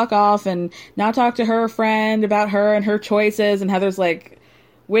her to fuck off and not talk to her friend about her and her choices. And Heather's like,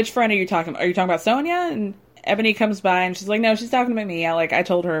 which friend are you talking about? Are you talking about Sonia? And Ebony comes by and she's like, no, she's talking about me. Yeah, like, I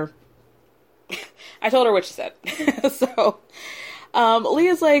told her what she said. So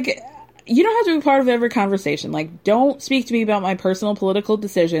Leah's like, you don't have to be part of every conversation. Like, don't speak to me about my personal political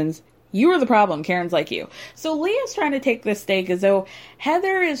decisions. You are the problem. Karen's like you. So Leah's trying to take this stake as though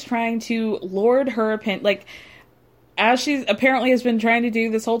Heather is trying to lord her opinion, like, as she apparently has been trying to do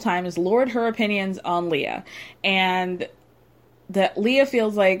this whole time, is lord her opinions on Leah. And that Leah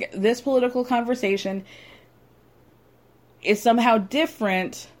feels like this political conversation is somehow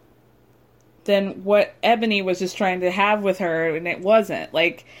different than what Ebony was just trying to have with her, and it wasn't.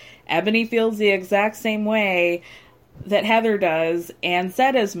 Like, Ebony feels the exact same way that Heather does, and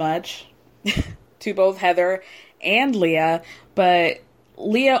said as much to both Heather and Leah, but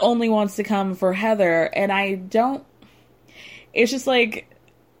Leah only wants to come for Heather, and it's just like,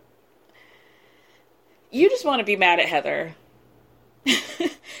 you just want to be mad at Heather.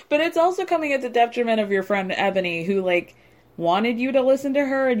 But it's also coming at the detriment of your friend Ebony, who, like, wanted you to listen to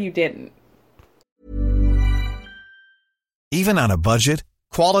her and you didn't. Even on a budget,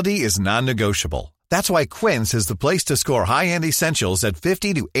 quality is non-negotiable. That's why Quince is the place to score high-end essentials at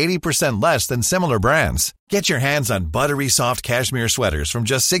 50 to 80% less than similar brands. Get your hands on buttery soft cashmere sweaters from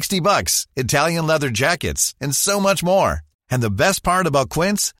just $60, Italian leather jackets, and so much more. And the best part about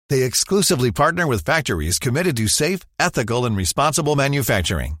Quince, they exclusively partner with factories committed to safe, ethical, and responsible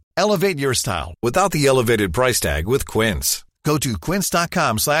manufacturing. Elevate your style without the elevated price tag with Quince. Go to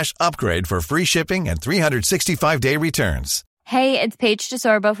quince.com/upgrade for free shipping and 365-day returns. Hey, it's Paige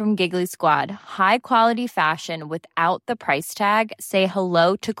DeSorbo from Giggly Squad. High quality fashion without the price tag. Say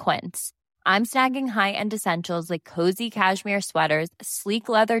hello to Quince. I'm snagging high-end essentials like cozy cashmere sweaters, sleek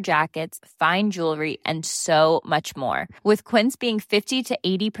leather jackets, fine jewelry, and so much more. With Quince being 50 to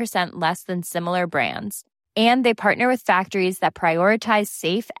 80% less than similar brands. And they partner with factories that prioritize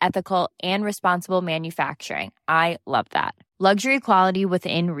safe, ethical, and responsible manufacturing. I love that. Luxury quality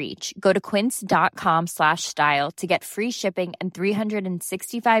within reach. Go to quince.com/style to get free shipping and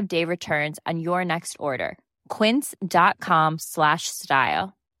 365-day returns on your next order.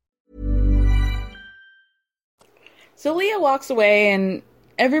 Quince.com/style. So Leah walks away and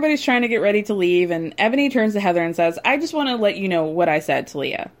everybody's trying to get ready to leave, and Ebony turns to Heather and says, I just want to let you know what I said to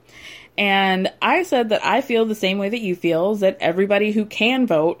Leah. And I said that I feel the same way that you feel, that everybody who can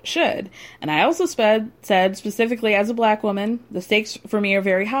vote should. And I also said specifically as a black woman, the stakes for me are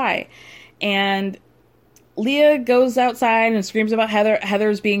very high. And Leah goes outside and screams about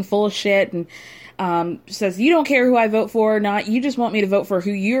Heather's being full of shit, and says, you don't care who I vote for or not, you just want me to vote for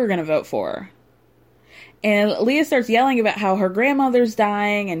who you're going to vote for. And Leah starts yelling about how her grandmother's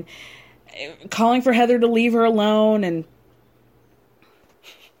dying and calling for Heather to leave her alone. And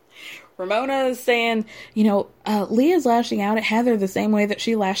Ramona is saying, Leah's lashing out at Heather the same way that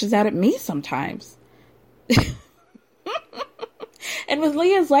she lashes out at me sometimes. And with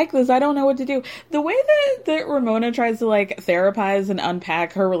Leah's like this, I don't know what to do. The way that Ramona tries to, therapize and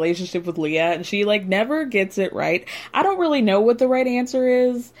unpack her relationship with Leah, and she, never gets it right. I don't really know what the right answer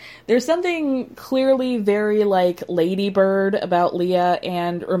is. There's something clearly very, Lady Bird about Leah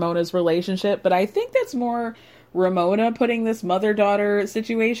and Ramona's relationship, but I think that's more Ramona putting this mother-daughter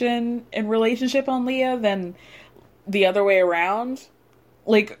situation and relationship on Leah than the other way around.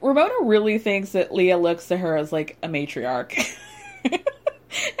 Ramona really thinks that Leah looks to her as, a matriarch. And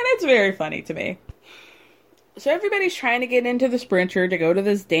it's very funny to me. So everybody's trying to get into the Sprinter to go to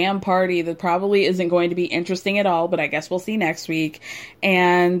this damn party that probably isn't going to be interesting at all, but I guess we'll see next week.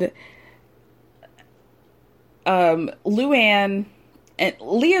 And Luann, and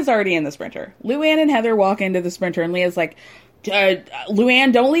Leah's already in the Sprinter. Luann and Heather walk into the Sprinter, and Leah's like,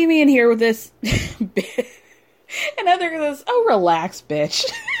 Luann, don't leave me in here with this. And Heather goes, oh, relax, bitch.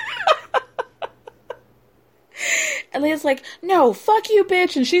 And Leah's like, no, fuck you,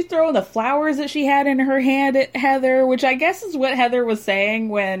 bitch. And she's throwing the flowers that she had in her hand at Heather, which I guess is what Heather was saying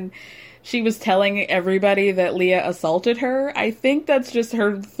when she was telling everybody that Leah assaulted her. I think that's just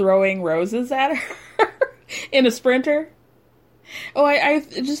her throwing roses at her in a Sprinter. Oh, I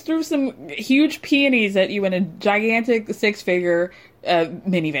just threw some huge peonies at you in a gigantic 6-figure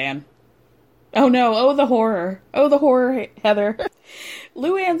minivan. Oh no, oh the horror. Oh the horror, Heather.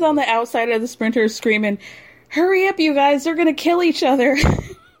 Luann's on the outside of the Sprinter screaming, hurry up, you guys, they're gonna kill each other.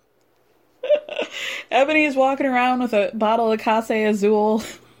 Ebony is walking around with a bottle of Casa Azul.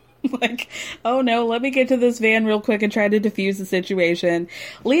 Oh no, let me get to this van real quick and try to defuse the situation.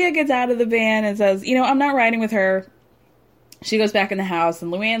 Leah gets out of the van and says, I'm not riding with her. She goes back in the house,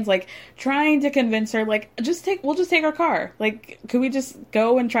 and Luann's trying to convince her, we'll just take our car. Could we just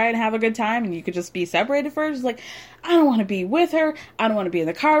go and try and have a good time, and you could just be separated first? She's I don't want to be with her. I don't want to be in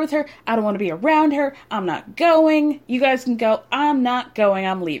the car with her. I don't want to be around her. I'm not going. You guys can go. I'm not going.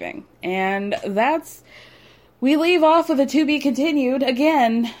 I'm leaving. And we leave off with a to be continued.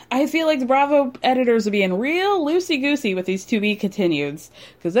 Again, I feel like the Bravo editors are being real loosey-goosey with these to be continueds,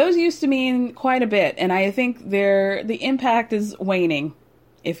 because those used to mean quite a bit, and I think the impact is waning,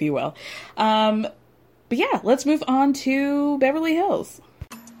 if you will. But yeah, let's move on to Beverly Hills.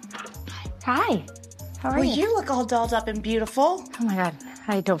 Hi. How are you? Well, you look all dolled up and beautiful. Oh my God,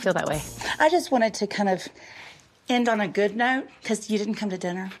 I don't feel that way. I just wanted to kind of end on a good note, because you didn't come to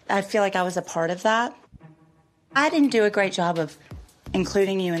dinner. I feel like I was a part of that. I didn't do a great job of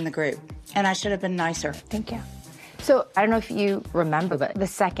including you in the group, and I should have been nicer. Thank you. So, I don't know if you remember, but the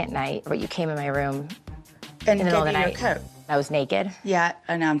second night where you came in my room and in the middle of the your night, coat. I was naked. Yeah,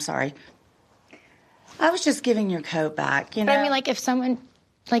 I know, I'm sorry. I was just giving your coat back, But I mean, if someone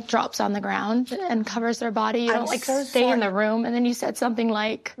like drops on the ground and covers their body. You don't like so stay sorry. in the room. And then you said something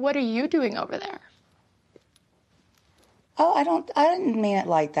like, what are you doing over there? Oh, I didn't mean it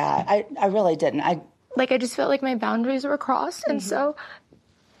like that. I really didn't. I just felt like my boundaries were crossed. And so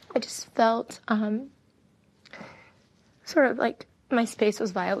I just felt sort of like my space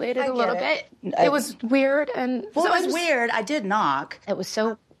was violated a little bit. It was weird. And well, so it was weird. I did knock. It was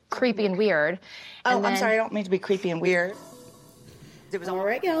so creepy and weird. Oh, And I'm then- sorry. I don't mean to be creepy and weird. All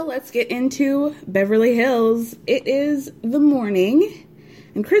right, y'all, let's get into Beverly Hills. It is the morning,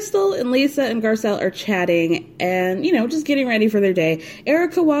 and Crystal and Lisa and Garcelle are chatting and, just getting ready for their day.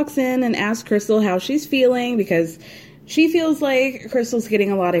 Erica walks in and asks Crystal how she's feeling because she feels like Crystal's getting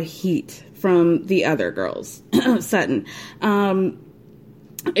a lot of heat from the other girls, Sutton. And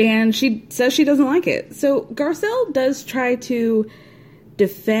she says she doesn't like it. So Garcelle does try to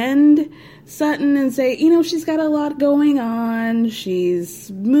defend Sutton and say, she's got a lot going on.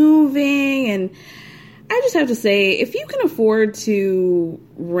 She's moving. And I just have to say, if you can afford to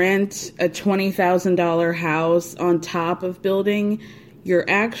rent a $20,000 house on top of building your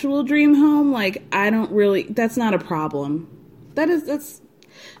actual dream home, that's not a problem. I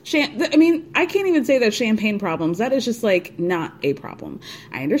can't even say that's champagne problems. That is just not a problem.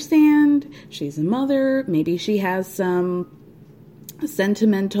 I understand she's a mother. Maybe she has some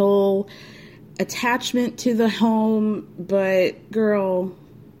sentimental attachment to the home, but girl,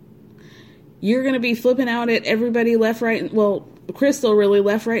 you're going to be flipping out at everybody left, right, Crystal really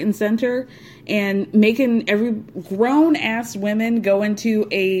left, right, and center, and making every grown-ass women go into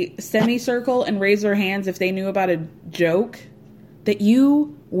a semicircle and raise their hands if they knew about a joke, that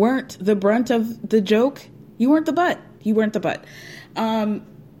you weren't the brunt of the joke. You weren't the butt.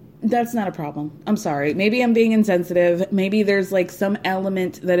 That's not a problem. I'm sorry. Maybe I'm being insensitive. Maybe there's some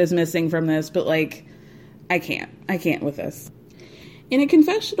element that is missing from this, but I can't with this. In a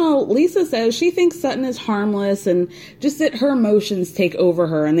confessional, Lisa says she thinks Sutton is harmless and just that her emotions take over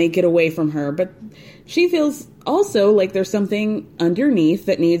her and they get away from her. But she feels also like there's something underneath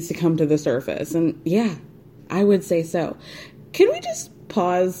that needs to come to the surface. And yeah, I would say so. Can we just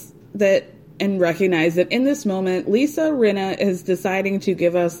pause that and recognize that in this moment, Lisa Rinna is deciding to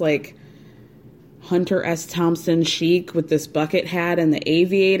give us Hunter S. Thompson chic with this bucket hat and the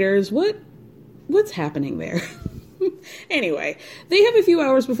aviators. What's happening there? Anyway, they have a few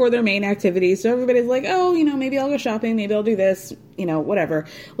hours before their main activity, so everybody's like, oh, maybe I'll go shopping, maybe I'll do this, whatever.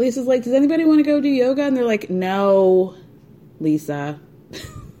 Lisa's like, does anybody want to go do yoga? And they're like, no, Lisa.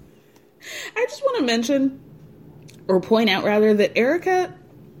 I just want to mention, or point out rather, that Erica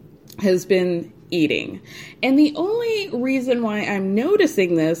has been eating. And the only reason why I'm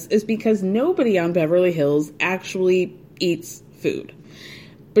noticing this is because nobody on Beverly Hills actually eats food.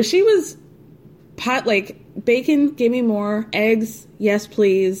 But she was bacon, give me more. Eggs, yes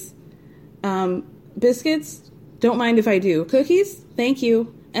please. Biscuits, don't mind if I do. Cookies, thank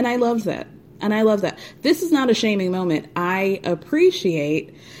you. And I love that. This is not a shaming moment. I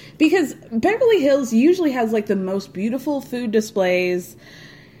appreciate, because Beverly Hills usually has the most beautiful food displays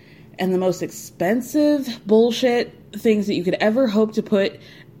and the most expensive bullshit things that you could ever hope to put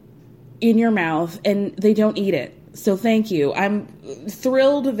in your mouth, and they don't eat it. So thank you. I'm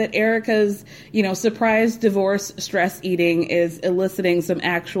thrilled that Erica's, surprise divorce stress eating is eliciting some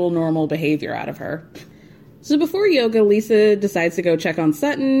actual normal behavior out of her. So before yoga, Lisa decides to go check on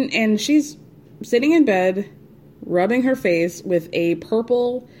Sutton, and she's sitting in bed, rubbing her face with a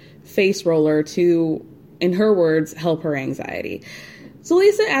purple face roller to, in her words, help her anxiety. So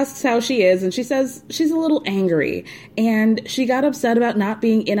Lisa asks how she is, and she says she's a little angry, and she got upset about not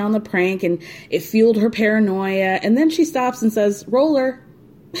being in on the prank, and it fueled her paranoia, and then she stops and says, roller,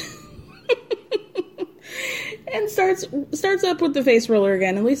 and starts up with the face roller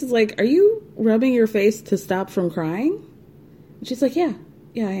again, and Lisa's like, are you rubbing your face to stop from crying? And she's like, yeah,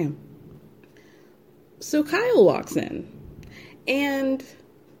 I am. So Kyle walks in, and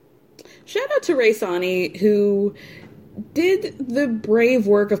shout out to Raysani, who did the brave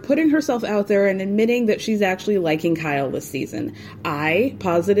work of putting herself out there and admitting that she's actually liking Kyle this season. I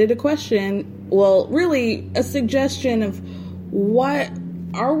posited a question, well, really a suggestion of what,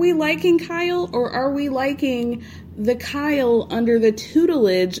 are we liking Kyle, or are we liking the Kyle under the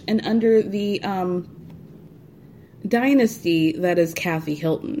tutelage and under the dynasty that is Kathy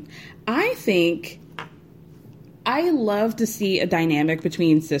Hilton? I love to see a dynamic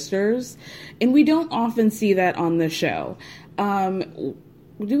between sisters, and we don't often see that on the show. Do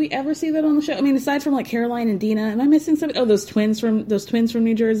we ever see that on the show? I mean, aside from Caroline and Dina, am I missing something? Oh, those twins from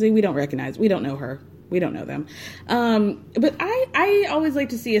New Jersey. We don't know her. We don't know them. But I always like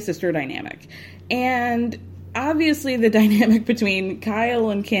to see a sister dynamic, and obviously the dynamic between Kyle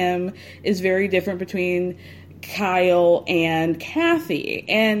and Kim is very different between Kyle and Kathy.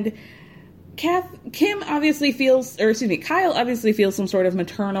 And Kyle obviously feels some sort of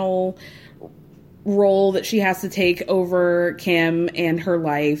maternal role that she has to take over Kim and her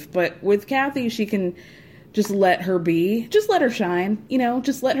life. But with Kathy, she can just let her be. Just let her shine.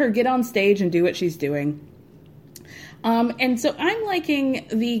 Just let her get on stage and do what she's doing. And so I'm liking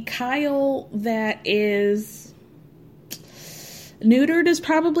the Kyle that is neutered is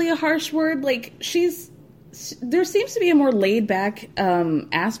probably a harsh word. Like, there seems to be a more laid back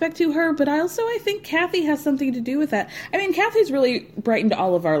aspect to her, but I think Kathy has something to do with that. I mean, Kathy's really brightened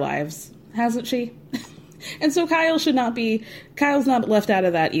all of our lives, hasn't she? And so Kyle's not left out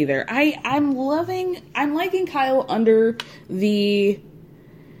of that either. I'm liking Kyle under the,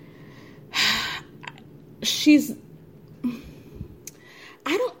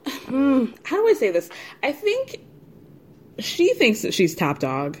 how do I say this? I think she thinks that she's top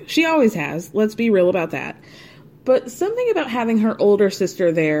dog. She always has. Let's be real about that. But something about having her older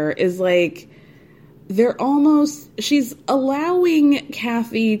sister there is like, she's allowing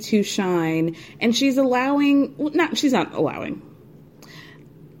Kathy to shine, and she thinks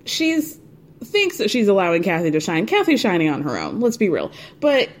that she's allowing Kathy to shine. Kathy's shining on her own. Let's be real.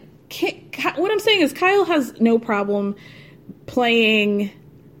 But what I'm saying is Kyle has no problem playing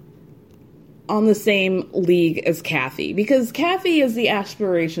on the same league as Kathy, because Kathy is the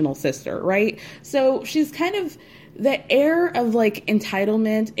aspirational sister, right? So she's kind of, the air of like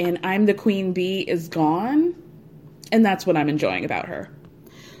entitlement and I'm the queen bee is gone, and that's what I'm enjoying about her.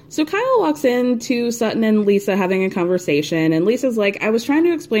 So Kyle walks into Sutton and Lisa having a conversation, and Lisa's like, I was trying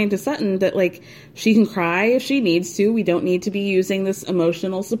to explain to Sutton that like she can cry if she needs to. We don't need to be using this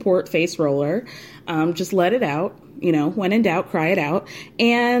emotional support face roller. Just let it out. When in doubt, cry it out.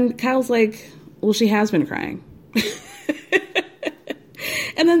 And Kyle's like, well, she has been crying.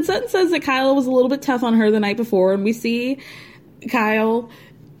 And then Sutton says that Kyle was a little bit tough on her the night before, and we see Kyle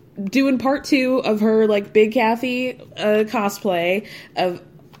doing part 2 of her like Big Kathy cosplay of,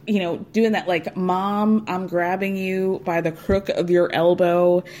 doing that like, Mom, I'm grabbing you by the crook of your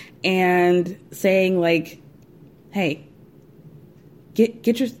elbow and saying like, hey,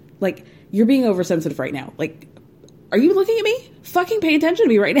 get your, like, you're being oversensitive right now. Like, are you looking at me? Fucking pay attention to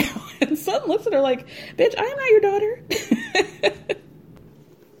me right now. And Sutton looks at her like, bitch, I am not your daughter.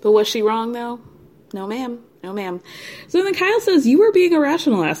 But was she wrong, though? No, ma'am. No, ma'am. So then Kyle says, you were being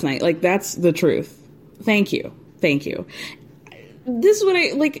irrational last night. Like, that's the truth. Thank you. Thank you. This is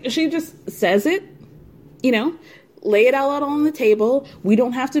what she just says it, lay it all out on the table. We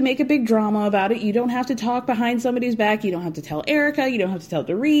don't have to make a big drama about it. You don't have to talk behind somebody's back. You don't have to tell Erica. You don't have to tell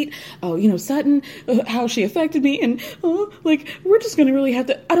Dorit. Oh, Sutton, how she affected me. And, we're just going to really have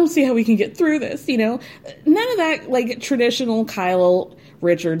to, I don't see how we can get through this, None of that, like, traditional Kyle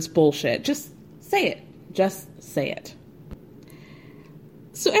Richards bullshit. Just say it. Just say it.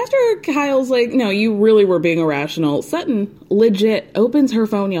 So after Kyle's like, no, you really were being irrational, Sutton legit opens her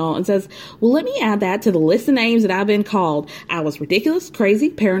phone, y'all, and says, well, let me add that to the list of names that I've been called. I was ridiculous,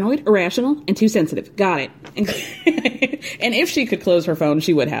 crazy, paranoid, irrational, and too sensitive. Got it. And if she could close her phone,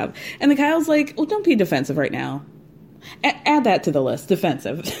 she would have. And then Kyle's like, well, don't be defensive right now. Add that to the list.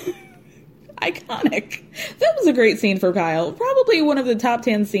 Defensive. Iconic. That was a great scene for Kyle. Probably one of the top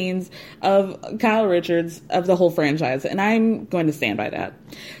 10 scenes of Kyle Richards of the whole franchise. And I'm going to stand by that.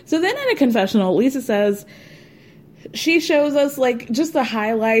 So then in a confessional, Lisa says, she shows us like just the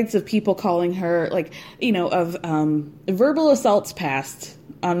highlights of people calling her like, of verbal assaults past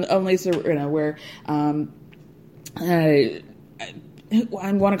on Lisa, where I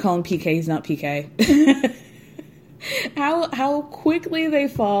want to call him PK. He's not PK. How quickly they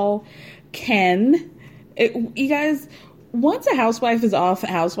fall. Ken, you guys, once a housewife is off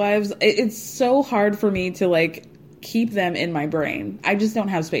Housewives, it's so hard for me to like keep them in my brain. I just don't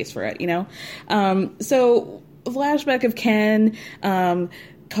have space for it, So flashback of Ken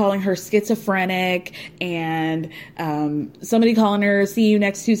calling her schizophrenic, and somebody calling her see you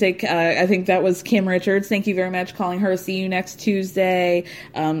next Tuesday. I think that was Kim Richards. Thank you very much. Calling her see you next Tuesday.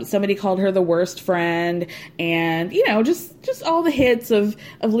 Somebody called her the worst friend, and just all the hits of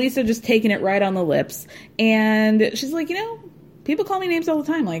Lisa just taking it right on the lips. And she's like, people call me names all the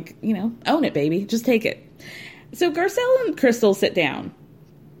time. Like, own it, baby. Just take it. So Garcelle and Crystal sit down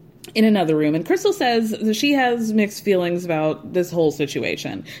in another room, and Crystal says that she has mixed feelings about this whole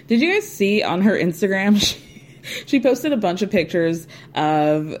situation. Did you guys see on her Instagram? She posted a bunch of pictures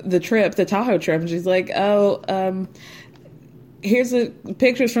of the Tahoe trip, and she's like, here's the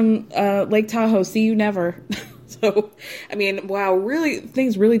pictures from Lake Tahoe. See you never. So, I mean, wow, really,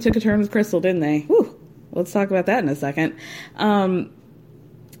 things really took a turn with Crystal, didn't they? Whew. Let's talk about that in a second.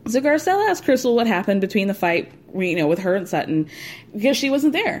 So Garcelle asked Crystal what happened between the fight, with her and Sutton, because she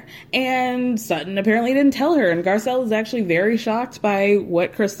wasn't there. And Sutton apparently didn't tell her. And Garcelle is actually very shocked by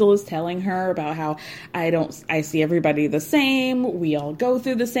what Crystal is telling her about how I see everybody the same. We all go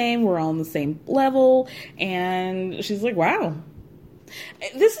through the same. We're all on the same level. And she's like, wow.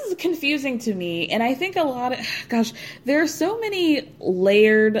 This is confusing to me, and I think there are so many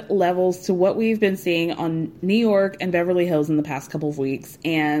layered levels to what we've been seeing on New York and Beverly Hills in the past couple of weeks,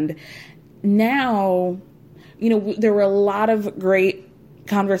 and now, there were a lot of great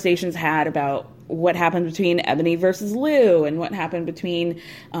conversations had about what happened between Ebony versus Lou, and what happened between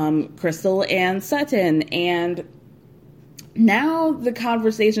Crystal and Sutton, and now the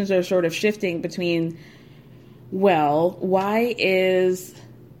conversations are sort of shifting between, well, why is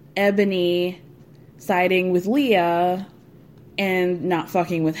Ebony siding with Leah and not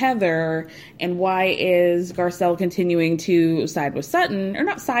fucking with Heather? And why is Garcelle continuing to side with Sutton? Or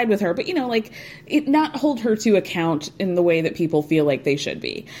not side with her, but, not hold her to account in the way that people feel like they should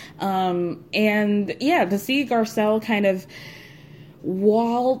be. To see Garcelle kind of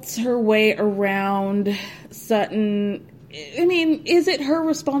waltz her way around Sutton, is it her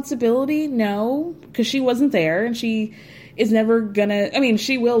responsibility? No, because she wasn't there, and she is never gonna,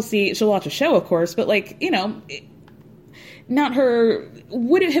 she'll watch a show, of course, but not her.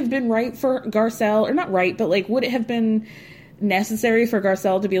 Would it have been right for Garcelle, or not right, but would it have been necessary for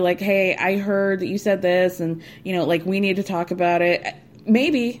Garcelle to be like, hey, I heard that you said this, and, we need to talk about it?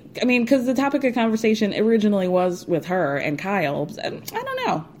 Maybe. Because the topic of conversation originally was with her and Kyle.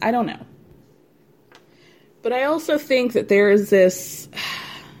 I don't know. But I also think that there is this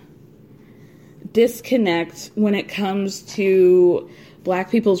disconnect when it comes to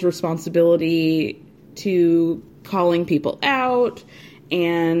Black people's responsibility to calling people out,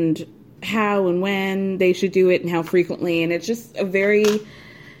 and how and when they should do it and how frequently. And it's just a very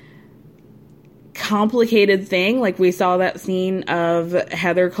complicated thing. We saw that scene of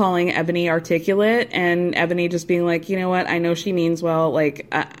Heather calling Ebony articulate, and Ebony just being like, you know what, I know she means well,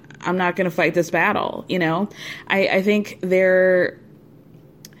 I'm not going to fight this battle, I think there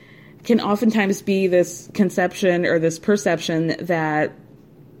can oftentimes be this conception or this perception that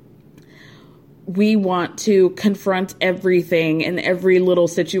we want to confront everything in every little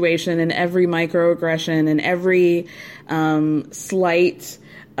situation and every microaggression and every slight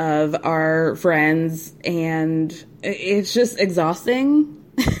of our friends, and it's just exhausting.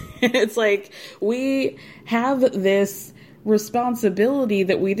 It's we have this responsibility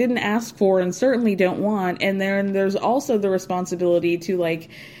that we didn't ask for and certainly don't want, and then there's also the responsibility to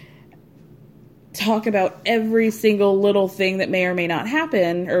talk about every single little thing that may or may not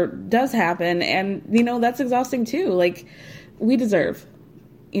happen or does happen, and that's exhausting too. We deserve,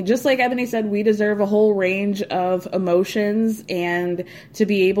 just like Ebony said, we deserve a whole range of emotions, and to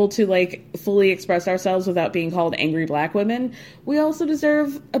be able to fully express ourselves without being called angry Black women. We also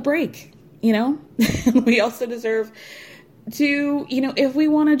deserve a break, we also deserve to, if we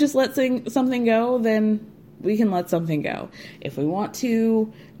want to just let something go, then we can let something go. If we want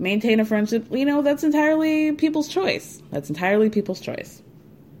to maintain a friendship, that's entirely people's choice.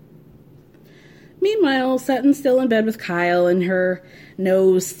 Meanwhile, Sutton's still in bed with Kyle and her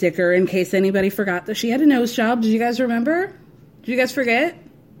nose sticker, in case anybody forgot that she had a nose job. Did you guys remember? Did you guys forget?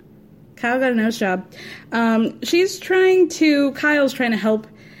 Kyle got a nose job. Kyle's trying to help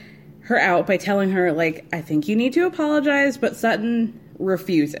her out by telling her, I think you need to apologize, but Sutton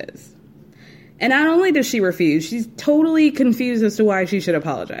refuses. And not only does she refuse, she's totally confused as to why she should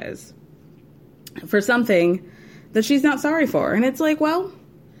apologize for something that she's not sorry for. And it's well,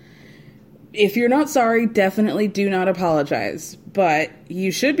 if you're not sorry, definitely do not apologize. But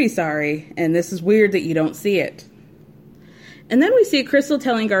you should be sorry, and this is weird that you don't see it. And then we see Crystal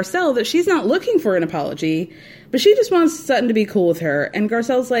telling Garcelle that she's not looking for an apology, but she just wants Sutton to be cool with her. And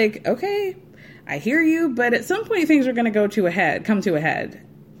Garcelle's like, okay, I hear you, but at some point things are going to come to a head.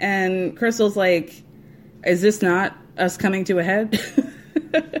 And Crystal's like, is this not us coming to a head?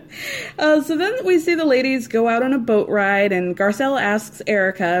 So then we see the ladies go out on a boat ride, and Garcelle asks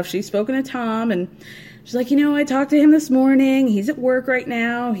Erica if she's spoken to Tom, and she's like, I talked to him this morning. He's at work right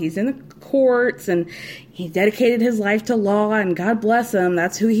now. He's in the courts, and he dedicated his life to law, and God bless him.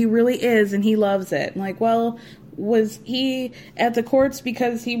 That's who he really is, and he loves it. I'm like, well, was he at the courts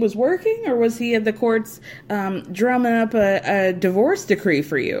because he was working, or was he at the courts drumming up a divorce decree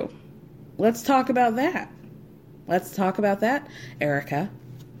for you? Let's talk about that. Erica.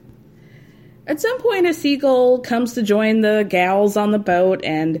 At some point, a seagull comes to join the gals on the boat,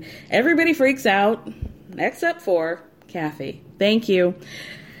 and everybody freaks out, except for Kathy. Thank you.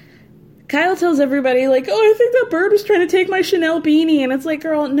 Kyle tells everybody, like, oh, I think that bird was trying to take my Chanel beanie. And it's like,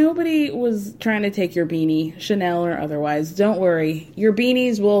 girl, nobody was trying to take your beanie, Chanel or otherwise. Don't worry. Your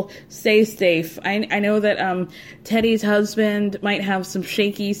beanies will stay safe. I know that Teddy's husband might have some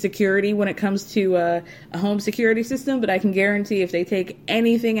shaky security when it comes to a home security system, but I can guarantee if they take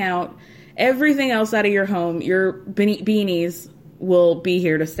anything out, everything else out of your home, your beanies will be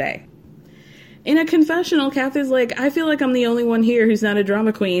here to stay. In a confessional, Kathy's like, I feel like I'm the only one here who's not a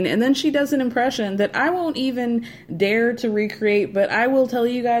drama queen. And then she does an impression that I won't even dare to recreate, but I will tell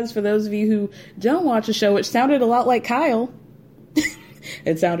you guys, for those of you who don't watch the show, it sounded a lot like Kyle.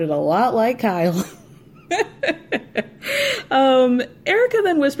 It sounded a lot like Kyle. Erica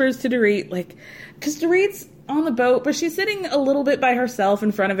then whispers to Dorit, like, because Dorit's on the boat, but she's sitting a little bit by herself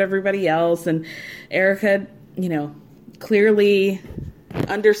in front of everybody else. And Erica, clearly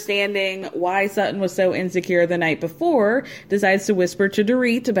understanding why Sutton was so insecure the night before, decides to whisper to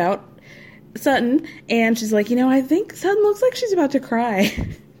Dorit about Sutton, and she's like, I think Sutton looks like she's about to cry.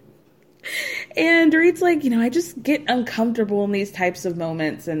 And Dorit's like, I just get uncomfortable in these types of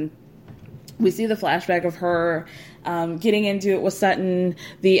moments, and we see the flashback of her getting into it with Sutton,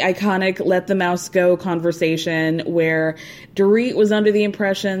 the iconic let the mouse go conversation where Dorit was under the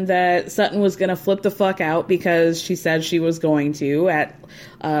impression that Sutton was going to flip the fuck out because she said she was going to at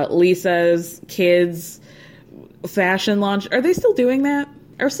Lisa's kids' fashion launch. Are they still doing that?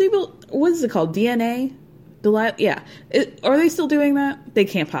 What is it called? DNA? Yeah. Are they still doing that? They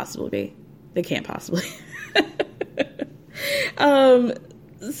can't possibly be. They can't possibly.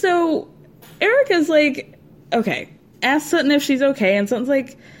 So Erica's like, okay, ask Sutton if she's okay. And Sutton's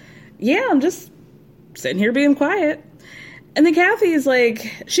like, yeah, I'm just sitting here being quiet. And then Kathy is like,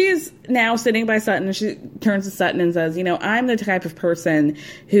 she is now sitting by Sutton, and she turns to Sutton and says, I'm the type of person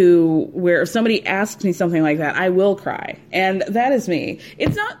where if somebody asks me something like that, I will cry. And that is me.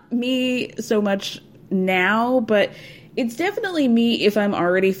 It's not me so much now, but it's definitely me if I'm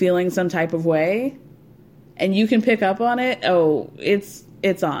already feeling some type of way and you can pick up on it. Oh, it's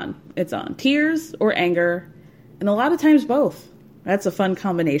on. It's on. Tears or anger. And a lot of times both. That's a fun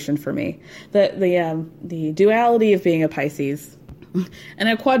combination for me. The duality of being a Pisces. And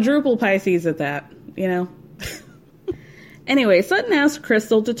a quadruple Pisces at that, Anyway, Sutton asks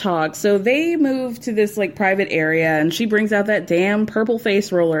Crystal to talk, so they move to this, private area, and she brings out that damn purple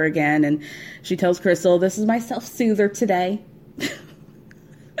face roller again, and she tells Crystal, this is my self-soother today.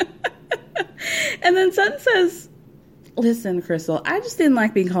 And then Sutton says, listen, Crystal, I just didn't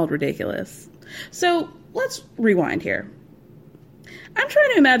like being called ridiculous. So, let's rewind here. I'm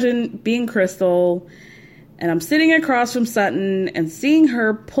trying to imagine being Crystal, and I'm sitting across from Sutton and seeing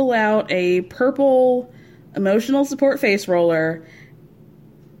her pull out a purple emotional support face roller,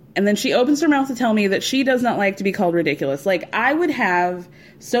 and then she opens her mouth to tell me that she does not like to be called ridiculous. I would have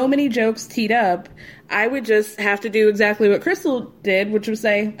so many jokes teed up, I would just have to do exactly what Crystal did, which was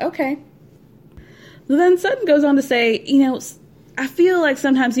say, okay. So then Sutton goes on to say, I feel like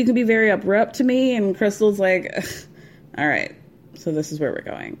sometimes you can be very abrupt to me, and Crystal's like, all right, so this is where we're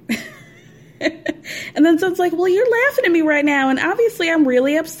going. And then Sutton's like, well, you're laughing at me right now, and obviously I'm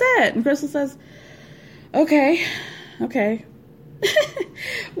really upset. And Crystal says, okay.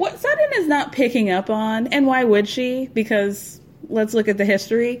 What Sutton is not picking up on, and why would she? Because let's look at the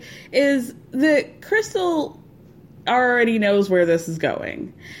history, is that Crystal already knows where this is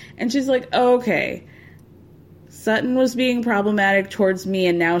going. And she's like, okay, Sutton was being problematic towards me,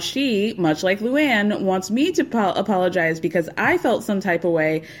 and now she, much like Luann, wants me to apologize because I felt some type of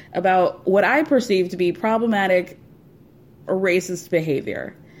way about what I perceived to be problematic or racist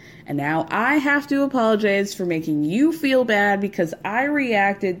behavior. And now I have to apologize for making you feel bad because I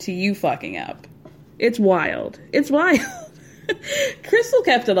reacted to you fucking up. It's wild. It's wild. Crystal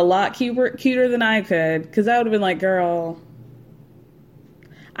kept it a lot cuter than I could, because I would have been like, girl,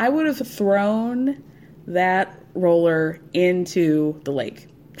 I would have thrown that roller into the lake.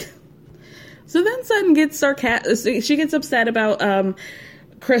 So then Sutton gets sarcastic. She gets upset about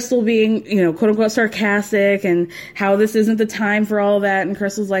Crystal being, quote unquote sarcastic, and how this isn't the time for all that. And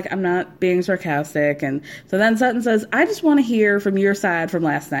Crystal's like, I'm not being sarcastic. And so then Sutton says, I just want to hear from your side from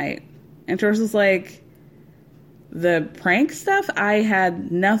last night. And Crystal's like, the prank stuff? I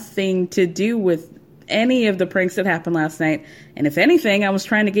had nothing to do with any of the pranks that happened last night. And if anything, I was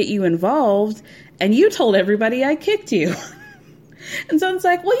trying to get you involved, and you told everybody I kicked you. And Sutton's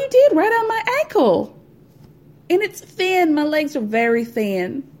like, well, you did right on my ankle. And it's thin. My legs are very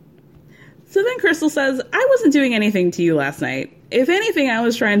thin. So then Crystal says, I wasn't doing anything to you last night. If anything, I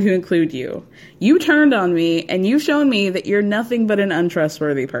was trying to include you. You turned on me, and you've shown me that you're nothing but an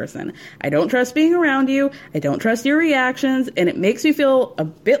untrustworthy person. I don't trust being around you. I don't trust your reactions, and it makes me feel a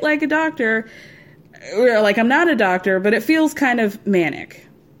bit like a doctor. Or like I'm not a doctor, but it feels kind of manic.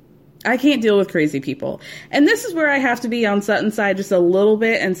 I can't deal with crazy people. And this is where I have to be on Sutton's side just a little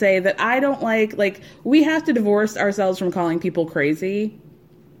bit and say that I don't like, we have to divorce ourselves from calling people crazy.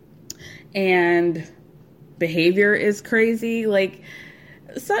 And behavior is crazy. Like,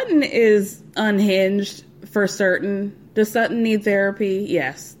 Sutton is unhinged for certain. Does Sutton need therapy?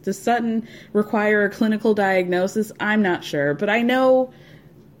 Yes. Does Sutton require a clinical diagnosis? I'm not sure. But I know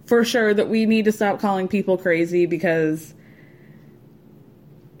for sure that we need to stop calling people crazy, because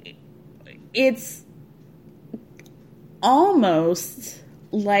it's almost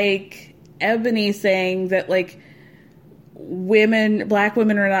like Ebony saying that, like, black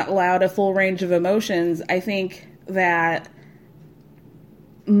women are not allowed a full range of emotions. I think that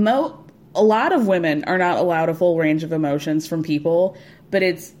a lot of women are not allowed a full range of emotions from people, but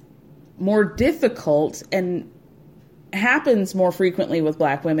it's more difficult and happens more frequently with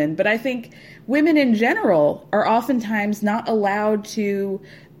black women. But I think women in general are oftentimes not allowed to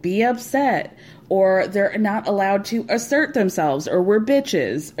be upset, or they're not allowed to assert themselves, or we're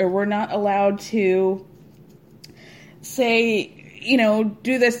bitches, or we're not allowed to say,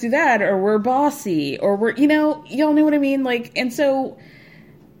 do this, do that, or we're bossy, or we're, y'all know what I mean? Like, and so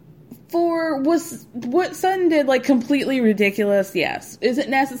was what Sutton did, like, completely ridiculous? Yes. Is it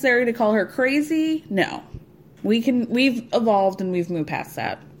necessary to call her crazy? No. We've evolved and we've moved past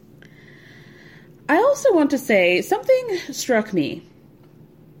that. I also want to say something struck me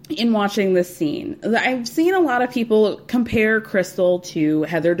in watching this scene. I've seen a lot of people compare Crystal to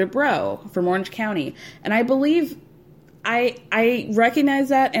Heather Dubrow from Orange County, and I believe I recognize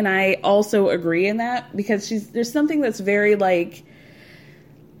that, and I also agree in that, because there's something that's very, like,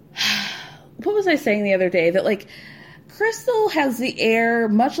 what was I saying the other day? That, like, Crystal has the air,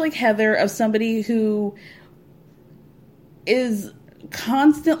 much like Heather, of somebody who is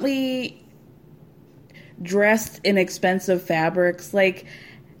constantly dressed in expensive fabrics. Like,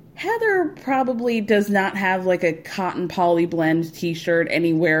 Heather probably does not have, like, a cotton poly blend t-shirt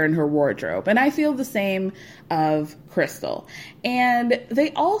anywhere in her wardrobe. And I feel the same of Crystal. And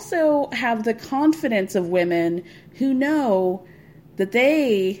they also have the confidence of women who know that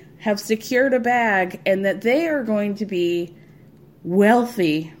they have secured a bag and that they are going to be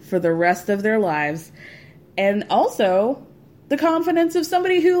wealthy for the rest of their lives. And also the confidence of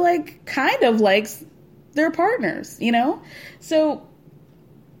somebody who, like, kind of likes their partners, So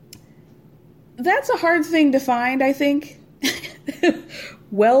that's a hard thing to find, I think.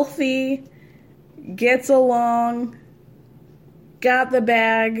 Wealthy, gets along, got the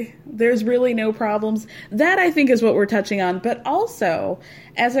bag, there's really no problems. That, I think, is what we're touching on. But also,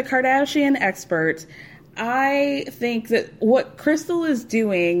 as a Kardashian expert, I think that what Crystal is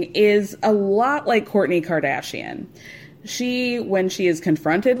doing is a lot like Kourtney Kardashian. When she is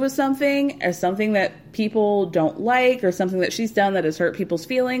confronted with something, or something that people don't like, or something that she's done that has hurt people's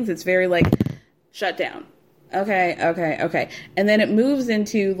feelings, it's very like, shut down. Okay. And then it moves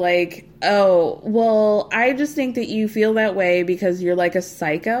into, like, oh, well, I just think that you feel that way because you're, like, a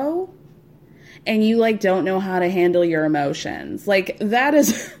psycho and you, like, don't know how to handle your emotions. Like, that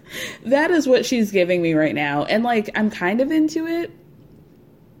is what she's giving me right now. And, like, I'm kind of into it,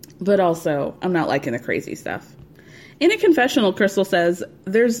 but also I'm not liking the crazy stuff. In a confessional, Crystal says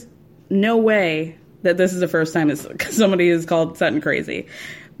there's no way that this is the first time somebody has called Sutton crazy.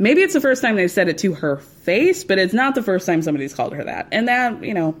 Maybe it's the first time they've said it to her face, but it's not the first time somebody's called her that. And that,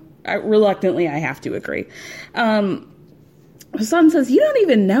 reluctantly, I have to agree. Sutton says, you don't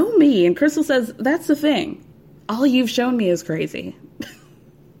even know me. And Crystal says, that's the thing. All you've shown me is crazy.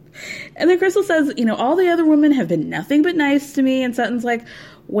 And then Crystal says, all the other women have been nothing but nice to me. And Sutton's like,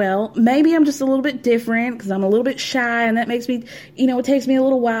 well, maybe I'm just a little bit different because I'm a little bit shy, and that makes me, it takes me a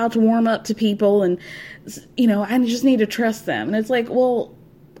little while to warm up to people, and, I just need to trust them. And it's like, well,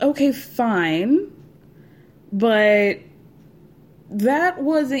 okay, fine, but that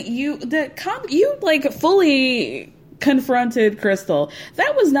wasn't you. You, like, fully confronted Crystal.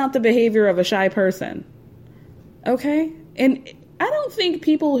 That was not the behavior of a shy person. Okay? And I don't think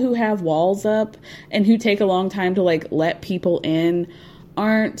people who have walls up and who take a long time to, like, let people in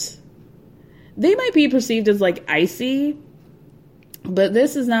they might be perceived as, like, icy, but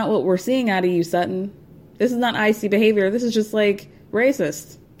this is not what we're seeing out of you, Sutton. This is not icy behavior. This is just, like,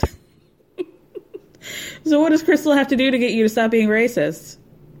 racist. So what does Crystal have to do to get you to stop being racist?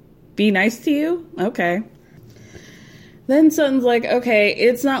 Be nice to you? Okay. Then Sutton's like, okay,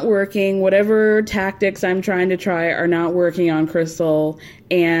 it's not working. Whatever tactics I'm trying to try are not working on Crystal.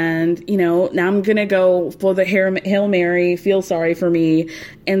 And, you know, now I'm going to go for the Hail Mary, feel sorry for me,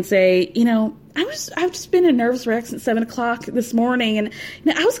 and say, you know, I've just been a nervous wreck since 7 o'clock this morning, and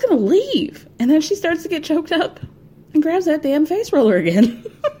you know, I was going to leave. And then she starts to get choked up and grabs that damn face roller again.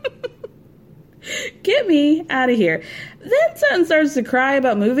 Get me out of here. Then Sutton starts to cry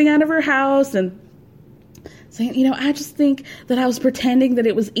about moving out of her house and saying, you know, I just think that I was pretending that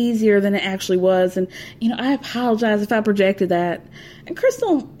it was easier than it actually was. And, you know, I apologize if I projected that. And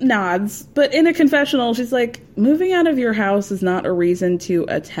Crystal nods, but in a confessional, she's like, moving out of your house is not a reason to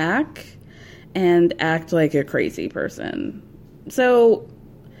attack and act like a crazy person. So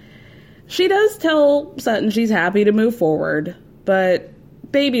she does tell Sutton she's happy to move forward, but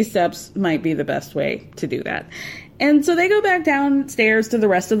baby steps might be the best way to do that. And so they go back downstairs to the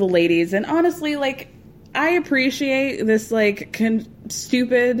rest of the ladies, and honestly, like, I appreciate this, like,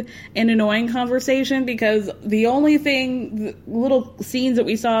 stupid and annoying conversation, because the only the little scenes that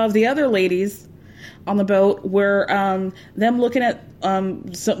we saw of the other ladies on the boat were them looking at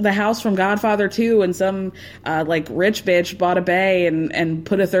the house from Godfather 2, and some like rich bitch bought a bay and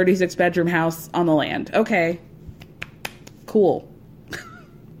put a 36 bedroom house on the land. Okay, cool.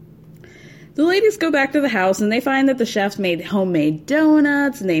 The ladies go back to the house and they find that the chefs made homemade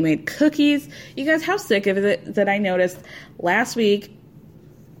donuts and they made cookies. You guys, how sick of it that I noticed last week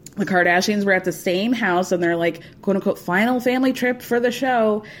the Kardashians were at the same house on their, like, quote unquote final family trip for the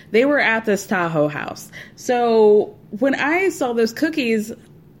show. They were at this Tahoe house. So when I saw those cookies,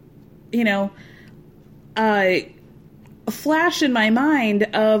 you know, a flash in my mind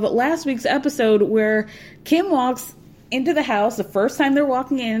of last week's episode where Kim walks into the house the first time they're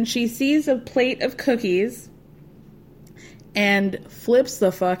walking in. She sees a plate of cookies and flips the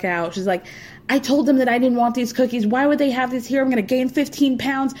fuck out. She's like, I told them that I didn't want these cookies. Why would they have these here? I'm going to gain 15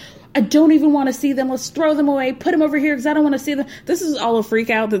 pounds. I don't even want to see them. Let's throw them away. Put them over here because I don't want to see them. This is all a freak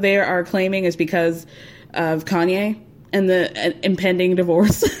out that they are claiming is because of Kanye and the impending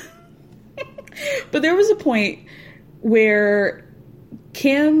divorce. But there was a point where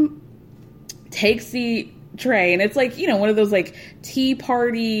Kim takes the tray, and it's like, you know, one of those like tea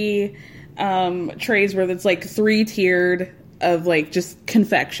party trays where it's like 3-tiered of like just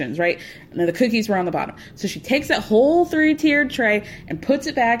confections, right? And then the cookies were on the bottom. So she takes that whole 3-tiered tray and puts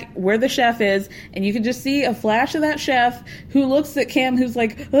it back where the chef is, and you can just see a flash of that chef who looks at Kim, who's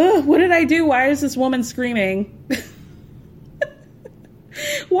like, oh, what did I do? Why is this woman screaming?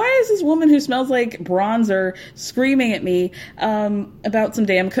 Why is this woman who smells like bronzer screaming at me about some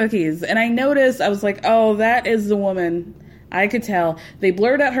damn cookies? And I noticed, I was like, oh, that is the woman. I could tell. They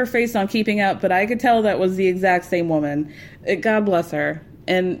blurred out her face on Keeping Up, but I could tell that was the exact same woman. God bless her.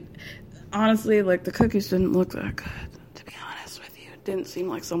 And honestly, like, the cookies didn't look that good, to be honest with you. It didn't seem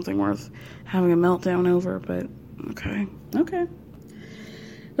like something worth having a meltdown over, but okay.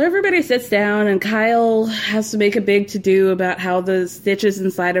 Well, everybody sits down, and Kyle has to make a big to-do about how the stitches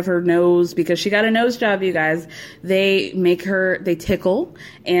inside of her nose, because she got a nose job, you guys, they tickle,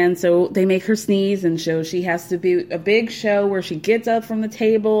 and so they make her sneeze, and so she has to be a big show where she gets up from the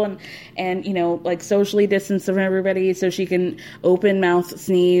table and you know, like, socially distance from everybody so she can open mouth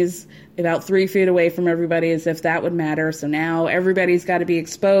sneeze about 3 feet away from everybody, as if that would matter. So now everybody's got to be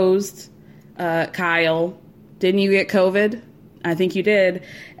exposed. Kyle, didn't you get COVID? I think you did.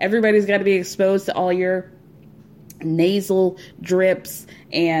 Everybody's got to be exposed to all your nasal drips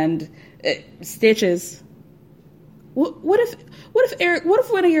and stitches. What if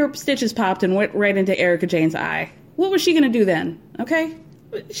one of your stitches popped and went right into Erica Jane's eye? What was she going to do then? Okay?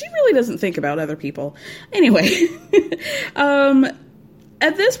 She really doesn't think about other people. Anyway,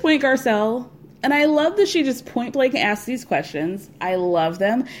 at this point, Garcelle, and I love that she just point blank asks these questions. I love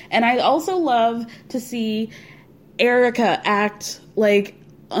them. And I also love to see Erica act like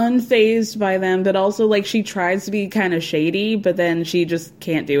unfazed by them, but also like she tries to be kind of shady, but then she just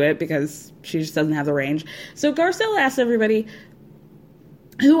can't do it because she just doesn't have the range. So Garcelle asks everybody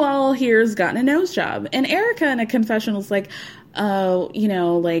who all here's gotten a nose job, and Erica in a confessional is like, oh, you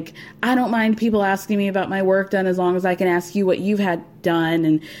know, like, I don't mind people asking me about my work done as long as I can ask you what you've had done,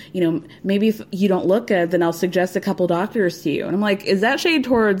 and, you know, maybe if you don't look good, then I'll suggest a couple doctors to you. And I'm like, is that shade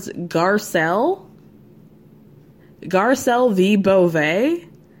towards Garcelle? Garcelle v. Beauvais?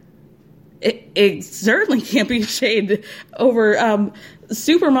 It certainly can't be shade over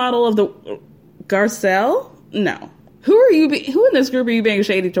supermodel of the Garcelle? No. Who in this group are you being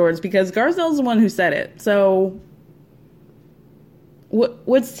shady towards? Because Garcelle's the one who said it. So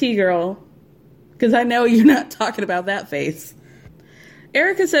what's tea, girl? Because I know you're not talking about that face.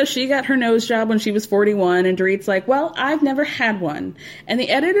 Erica says she got her nose job when she was 41, and Dorit's like, well, I've never had one. And the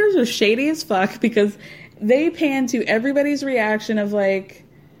editors are shady as fuck because they pan to everybody's reaction of like,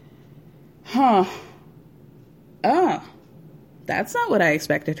 huh, oh, that's not what I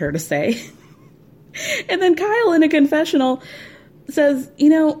expected her to say. And then Kyle in a confessional says, you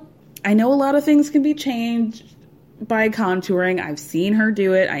know, I know a lot of things can be changed by contouring. I've seen her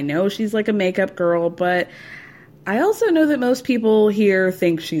do it. I know she's like a makeup girl, but I also know that most people here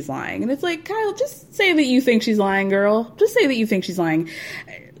think she's lying. And it's like, Kyle, just say that you think she's lying, girl. Just say that you think she's lying.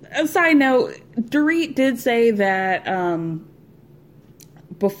 A side note, Dorit did say that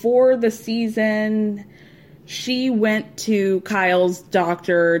before the season, she went to Kyle's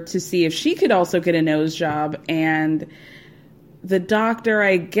doctor to see if she could also get a nose job. And the doctor,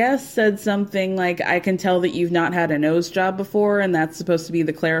 I guess, said something like, I can tell that you've not had a nose job before. And that's supposed to be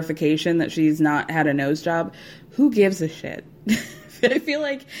the clarification that she's not had a nose job. Who gives a shit? I feel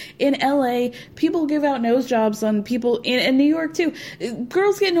like in LA, people give out nose jobs on people in New York too.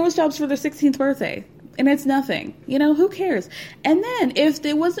 Girls get nose jobs for their 16th birthday. And it's nothing. You know, who cares? And then, if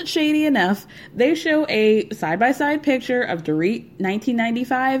it wasn't shady enough, they show a side-by-side picture of Dorit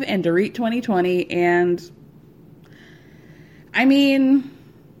 1995 and Dorit 2020. And, I mean,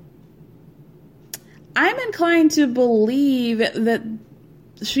 I'm inclined to believe that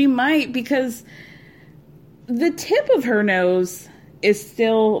she might, because the tip of her nose is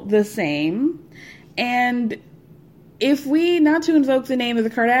still the same. And if we, not to invoke the name of the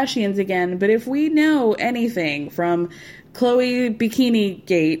Kardashians again, but if we know anything from Khloe Bikini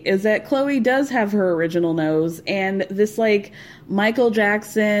Gate, is that Khloe does have her original nose, and this like Michael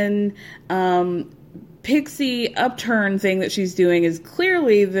Jackson pixie upturn thing that she's doing is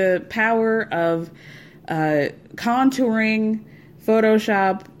clearly the power of contouring,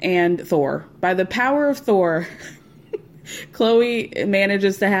 Photoshop, and Thor. By the power of Thor, Khloe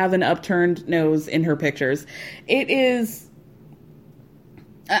manages to have an upturned nose in her pictures. It is,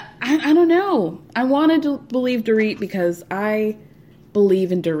 I don't know. I wanted to believe Dorit because I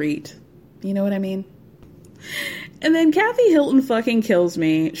believe in Dorit. You know what I mean? And then Kathy Hilton fucking kills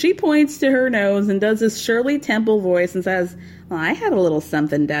me. She points to her nose and does this Shirley Temple voice and says, well, I had a little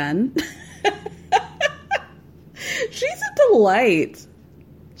something done. She's a delight.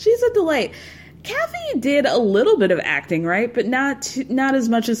 She's a delight. Kathy did a little bit of acting, right? But not as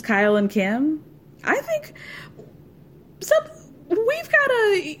much as Kyle and Kim. I think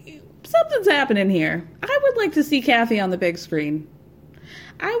something's happening here. I would like to see Kathy on the big screen.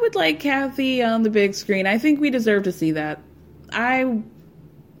 I would like Kathy on the big screen. I think we deserve to see that. We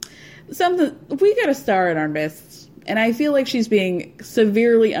got a star in our midst, and I feel like she's being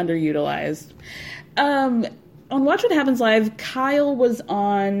severely underutilized. On Watch What Happens Live, Kyle was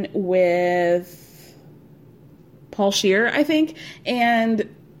on with Paul Scheer, I think, and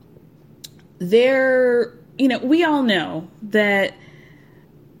we all know that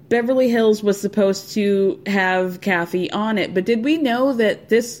Beverly Hills was supposed to have Kathy on it, but did we know that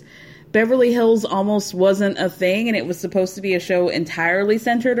this Beverly Hills almost wasn't a thing and it was supposed to be a show entirely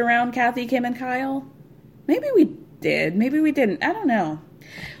centered around Kathy, Kim, and Kyle? Maybe we did. Maybe we didn't. I don't know.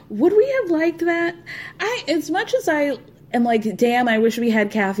 Would we have liked that? As much as I am like, damn, I wish we had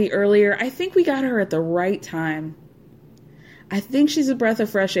Kathy earlier, I think we got her at the right time. I think she's a breath of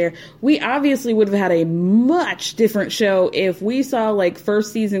fresh air. We obviously would have had a much different show if we saw, like,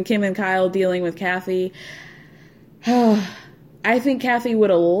 first season Kim and Kyle dealing with Kathy. I think Kathy would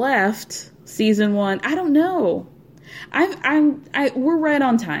have left season 1. I don't know. We're right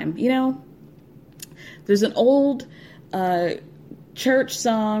on time, you know? There's an old church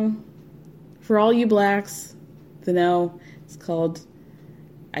song for all you blacks to know.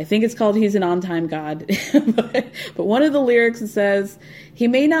 I think it's called He's an On-Time God. but one of the lyrics says, he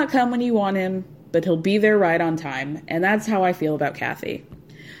may not come when you want him, but he'll be there right on time. And that's how I feel about Kathy.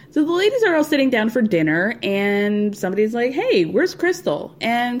 So the ladies are all sitting down for dinner, and somebody's like, hey, where's Crystal?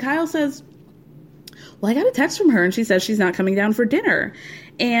 And Kyle says, well, I got a text from her, and she says she's not coming down for dinner.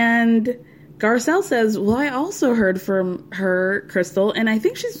 And Garcelle says, well, I also heard from her, Crystal, and I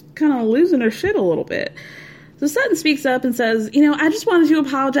think she's kind of losing her shit a little bit. So Sutton speaks up and says, I just wanted to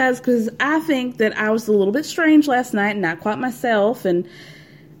apologize because I think that I was a little bit strange last night and not quite myself. And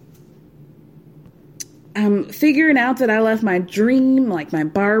I'm figuring out that I left my dream, like my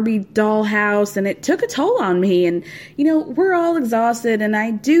Barbie dollhouse, and it took a toll on me. And, we're all exhausted. And I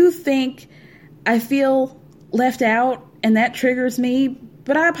do think I feel left out, and that triggers me.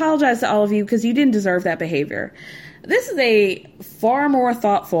 But I apologize to all of you because you didn't deserve that behavior. This is a far more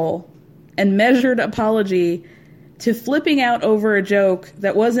thoughtful and measured apology to flipping out over a joke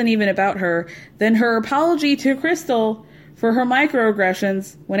that wasn't even about her than her apology to Crystal for her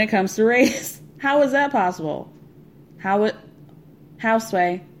microaggressions when it comes to race. How is that possible? How,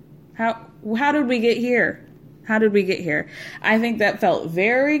 Sway? How did we get here? How did we get here? I think that felt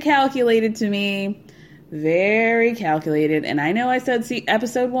very calculated to me. Very calculated. And I know I said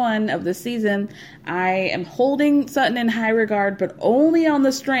episode 1 of this season, I am holding Sutton in high regard, but only on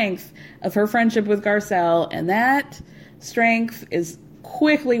the strength of her friendship with Garcelle. And that strength is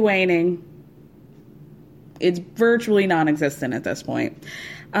quickly waning. It's virtually non-existent at this point.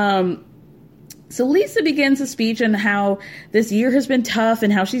 So Lisa begins a speech on how this year has been tough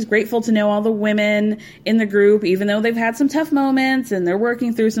and how she's grateful to know all the women in the group, even though they've had some tough moments and they're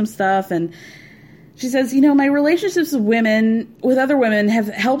working through some stuff. And she says, my relationships with other women have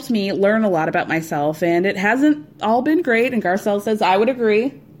helped me learn a lot about myself, and it hasn't all been great. And Garcelle says, I would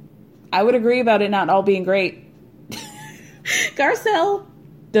agree. I would agree about it not all being great. Garcelle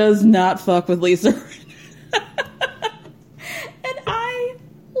does not fuck with Lisa.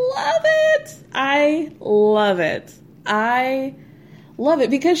 I love it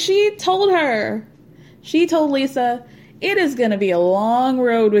because she told Lisa, it is going to be a long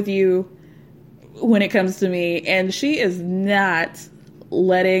road with you when it comes to me, and she is not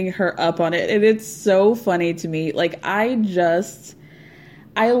letting her up on it. And it's so funny to me. Like, I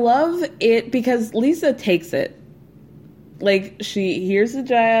love it because Lisa takes it. Like, she hears the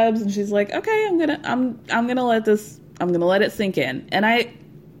jabs and she's like, okay, I'm gonna let it sink in. And I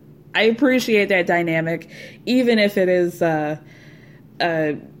appreciate that dynamic, even if it is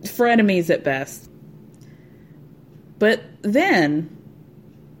frenemies at best. But then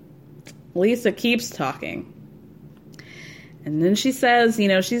Lisa keeps talking. And then she says,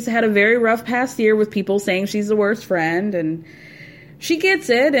 she's had a very rough past year with people saying she's the worst friend. And she gets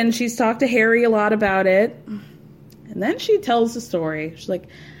it, and she's talked to Harry a lot about it. And then she tells the story. She's like,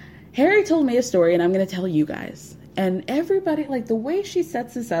 Harry told me a story, and I'm going to tell you guys. And everybody, like, the way she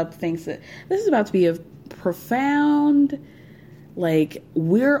sets this up, thinks that this is about to be a profound, like,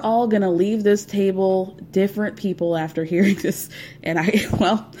 we're all going to leave this table different people after hearing this. And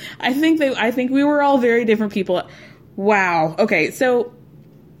I think we were all very different people. Wow. Okay. So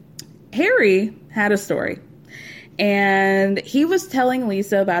Harry had a story, and he was telling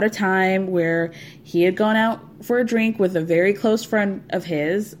Lisa about a time where he had gone out for a drink with a very close friend of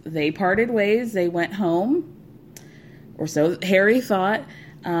his. They parted ways. They went home. Or so Harry thought,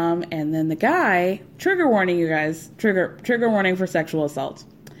 and then the guy, trigger warning, you guys, trigger warning for sexual assault.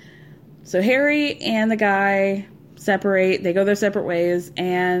 So Harry and the guy separate, they go their separate ways,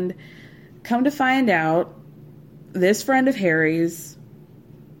 and come to find out, this friend of Harry's,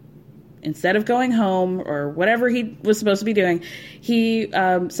 instead of going home or whatever he was supposed to be doing, he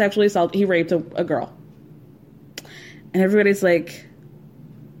sexually assaulted, he raped a girl. And everybody's like,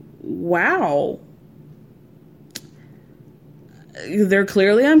 wow. They're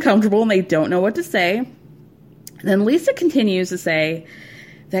clearly uncomfortable and they don't know what to say. And then Lisa continues to say,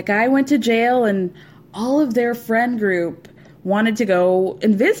 that guy went to jail and all of their friend group wanted to go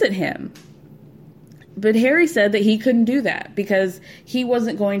and visit him. But Harry said that he couldn't do that because he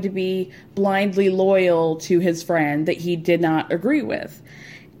wasn't going to be blindly loyal to his friend that he did not agree with.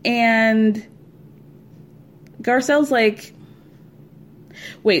 And Garcelle's like,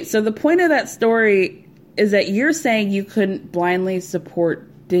 wait, so the point of that story is that you're saying you couldn't blindly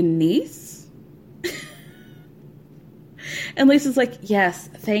support Denise? And Lisa's like, yes,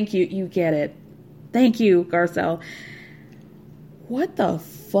 thank you. You get it. Thank you, Garcelle. What the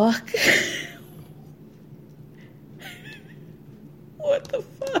fuck? What the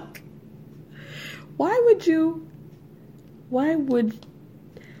fuck?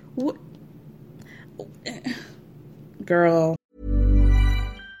 Girl.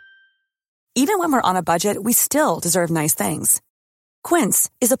 Even when we're on a budget, we still deserve nice things. Quince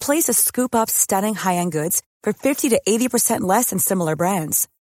is a place to scoop up stunning high-end goods for 50 to 80% less than similar brands.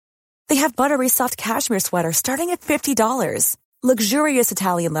 They have buttery soft cashmere sweaters starting at $50, luxurious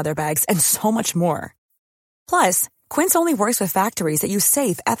Italian leather bags, and so much more. Plus, Quince only works with factories that use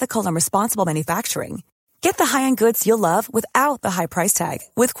safe, ethical, and responsible manufacturing. Get the high-end goods you'll love without the high price tag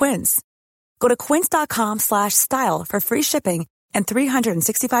with Quince. Go to quince.com/style for free shipping and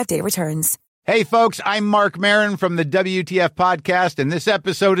 365-day returns. Hey, folks, I'm Mark Maron from the WTF Podcast, and this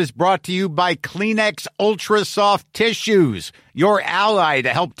episode is brought to you by Kleenex Ultra Soft Tissues, your ally to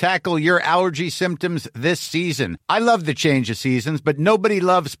help tackle your allergy symptoms this season. I love the change of seasons, but nobody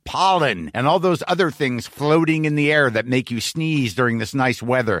loves pollen and all those other things floating in the air that make you sneeze during this nice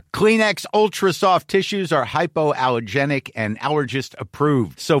weather. Kleenex Ultra Soft Tissues are hypoallergenic and allergist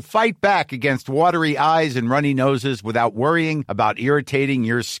approved. So fight back against watery eyes and runny noses without worrying about irritating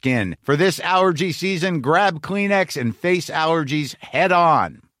your skin. For this allergy season, grab Kleenex and face allergies head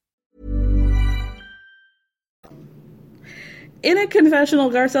on. In a confessional,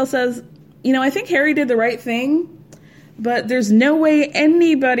 Garcelle says, I think Harry did the right thing, but there's no way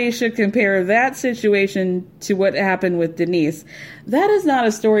anybody should compare that situation to what happened with Denise. That is not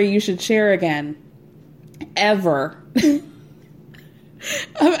a story you should share again. Ever.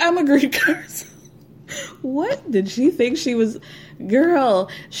 I'm agreed, Garcelle. What did she think she was? Girl,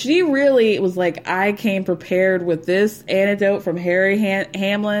 she really was like, I came prepared with this anecdote from Harry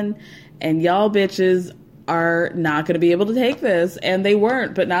Hamlin, and y'all bitches are not going to be able to take this. And they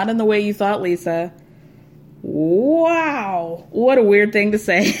weren't, but not in the way you thought, Lisa. Wow. What a weird thing to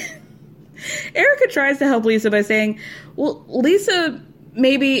say. Erica tries to help Lisa by saying, well, Lisa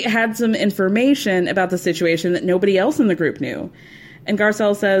maybe had some information about the situation that nobody else in the group knew. And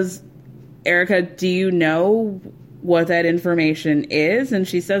Garcelle says, Erica, do you know what that information is? And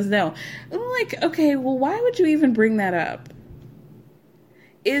she says no. I'm like, okay, well, why would you even bring that up?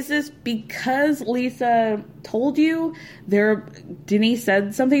 Is this because Lisa told you Denise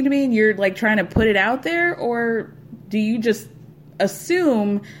said something to me and you're like trying to put it out there? Or do you just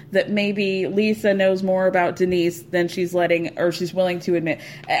assume that maybe Lisa knows more about Denise than she's willing to admit?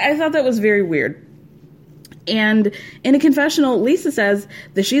 I thought that was very weird. And in a confessional, Lisa says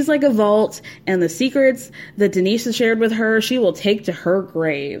that she's like a vault, and the secrets that Denise has shared with her, she will take to her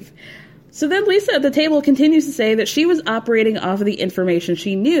grave. So then Lisa at the table continues to say that she was operating off of the information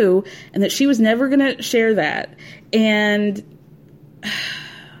she knew and that she was never going to share that. And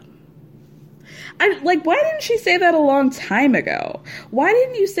why didn't she say that a long time ago? Why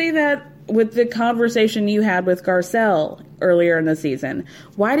didn't you say that with the conversation you had with Garcelle earlier in the season?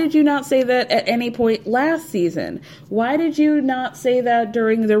 Why did you not say that at any point last season? Why did you not say that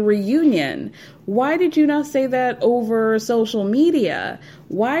during the reunion? Why did you not say that over social media?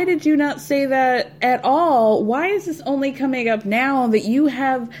 Why did you not say that at all? Why is this only coming up now that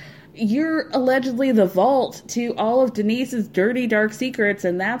you're allegedly the vault to all of Denise's dirty, dark secrets,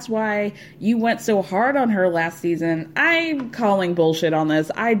 and that's why you went so hard on her last season? I'm calling bullshit on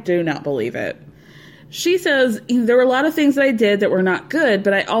this. I do not believe it. She says, there were a lot of things that I did that were not good,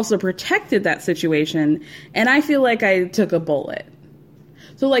 but I also protected that situation, and I feel like I took a bullet.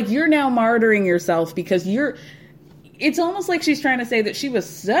 So, you're now martyring yourself because it's almost like she's trying to say that she was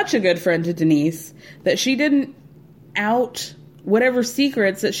such a good friend to Denise that she didn't out whatever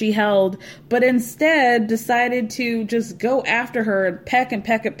secrets that she held, but instead decided to just go after her and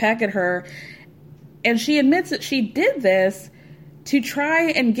peck at her. And she admits that she did this to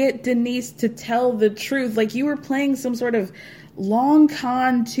try and get Denise to tell the truth. Like you were playing some sort of long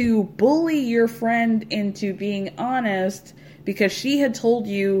con to bully your friend into being honest because she had told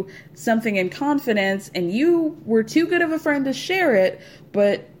you something in confidence and you were too good of a friend to share it,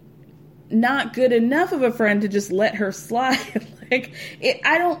 but not good enough of a friend to just let her slide.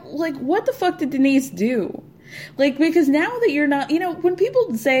 What the fuck did Denise do? Because now that you're not, when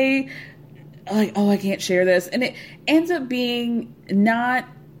people say, oh, I can't share this, and it ends up being not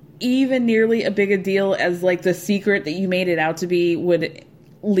even nearly a big a deal as, the secret that you made it out to be would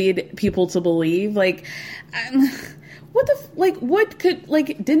lead people to believe.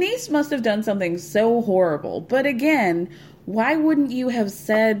 Denise must have done something so horrible. But again, why wouldn't you have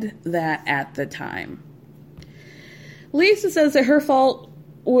said that at the time? Lisa says that her fault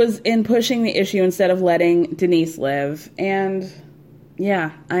was in pushing the issue instead of letting Denise live. And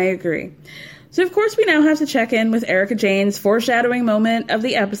yeah, I agree. So of course we now have to check in with Erika Jayne's foreshadowing moment of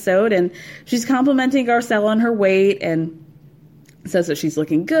the episode. And she's complimenting Garcelle on her weight and says that she's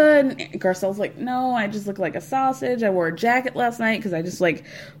looking good. And Garcelle's like, no, I just look like a sausage. I wore a jacket last night because I just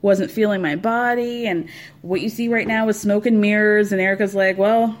wasn't feeling my body. And what you see right now is smoke and mirrors. And Erika's like,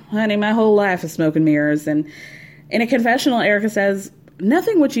 well, honey, my whole life is smoke and mirrors. And in a confessional, Erika says,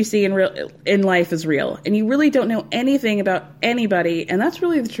 nothing what you see in life is real. And you really don't know anything about anybody. And that's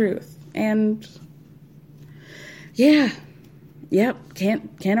really the truth. And yeah, yep,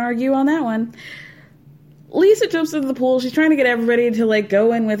 can't argue on that one. Lisa jumps into the pool. She's trying to get everybody to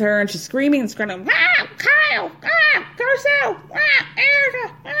go in with her, and she's screaming and screaming, Kyle, Garcelle,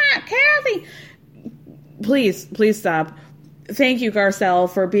 Erika, Kathy. Please stop. Thank you, Garcelle,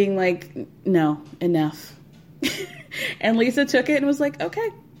 for being no, enough. And Lisa took it and was like, okay,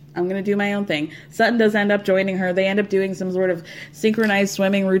 I'm going to do my own thing. Sutton does end up joining her. They end up doing some sort of synchronized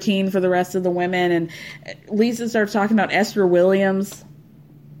swimming routine for the rest of the women. And Lisa starts talking about Esther Williams,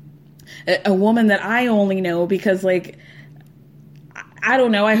 a woman that I only know because, like, I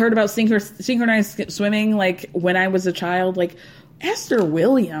don't know. I heard about synchronized swimming, like, when I was a child. Like, Esther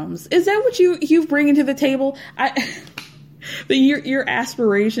Williams. Is that what you bring to the table? Your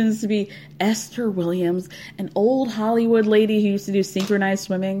aspirations to be Esther Williams, an old Hollywood lady who used to do synchronized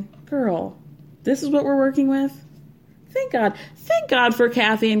swimming? Girl, this is what we're working with? Thank God. Thank God for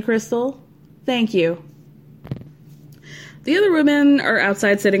Kathy and Crystal. Thank you. The other women are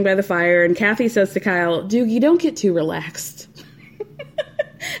outside sitting by the fire, and Kathy says to Kyle, Doogie, don't get too relaxed.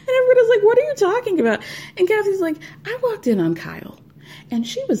 And everybody's like, what are you talking about? And Kathy's like, I walked in on Kyle, and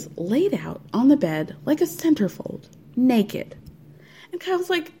she was laid out on the bed like a centerfold, naked. And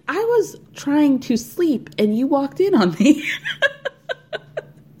Kyle's like, I was trying to sleep, and you walked in on me.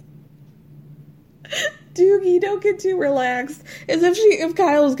 Doogie, don't get too relaxed. As if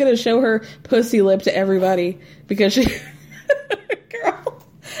Kyle was going to show her pussy lip to everybody because she... Girl,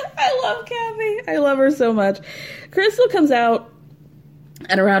 I love Kathy. I love her so much. Crystal comes out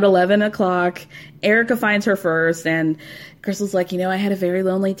at around 11 o'clock. Erica finds her first, and Crystal's like, I had a very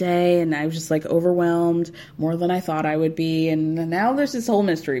lonely day, and I was just, like, overwhelmed more than I thought I would be. And now there's this whole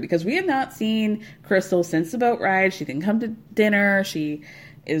mystery, because we have not seen Crystal since the boat ride. She didn't come to dinner. She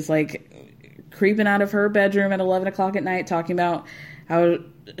is, like, creeping out of her bedroom at 11 o'clock at night, talking about how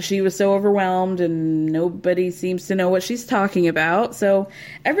she was so overwhelmed, and nobody seems to know what she's talking about. So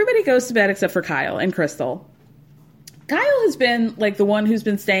everybody goes to bed except for Kyle and Crystal. Kyle has been, like, the one who's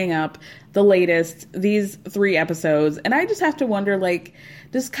been staying up the latest these 3 episodes. And I just have to wonder, like,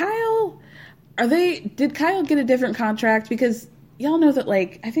 did Kyle get a different contract? Because y'all know that,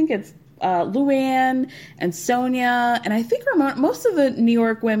 like, I think it's Luann and Sonia, and I think most of the New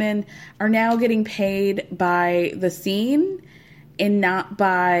York women are now getting paid by the scene and not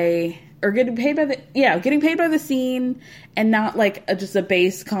by... Or getting paid by the scene and not, like, just a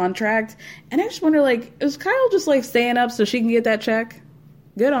base contract. And I just wonder, like, is Kyle just, like, staying up so she can get that check?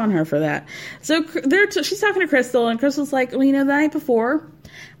 Good on her for that. So she's talking to Crystal, and Crystal's like, well, the night before,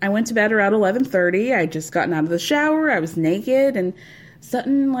 I went to bed around 11:30. I just gotten out of the shower. I was naked, and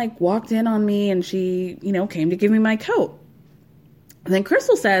Sutton, like, walked in on me, and she, came to give me my coat. And then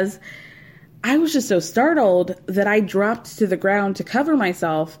Crystal says, I was just so startled that I dropped to the ground to cover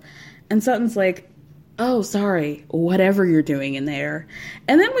myself. And Sutton's like, oh, sorry, whatever you're doing in there.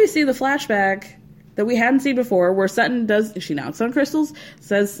 And then we see the flashback that we hadn't seen before where Sutton she knocks on Crystal's,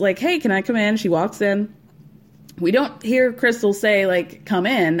 says, like, hey, can I come in? She walks in. We don't hear Crystal say, like, come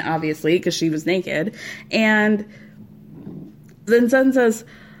in, obviously, because she was naked. And then Sutton says,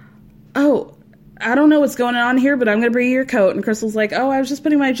 oh, I don't know what's going on here, but I'm going to bring you your coat. And Crystal's like, oh, I was just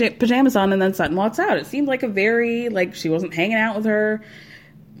putting my pajamas on. And then Sutton walks out. It seemed like a very, like, she wasn't hanging out with her.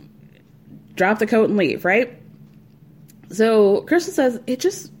 Drop the coat and leave, right? So Crystal says, it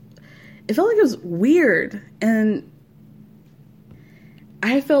felt like it was weird. And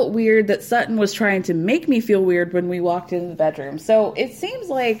I felt weird that Sutton was trying to make me feel weird when we walked into the bedroom. So it seems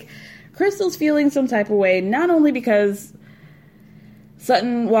like Crystal's feeling some type of way, not only because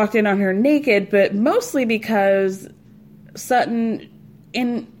Sutton walked in on her naked, but mostly because Sutton,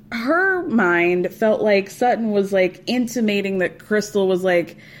 in her mind, felt like Sutton was, like, intimating that Crystal was,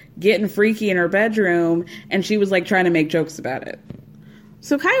 like, getting freaky in her bedroom, and she was, like, trying to make jokes about it.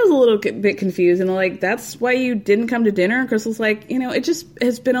 So Kyle's a little bit confused, and like, that's why you didn't come to dinner? And Crystal's like, it just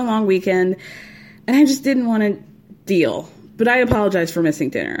has been a long weekend, and I just didn't want to deal, but I apologize for missing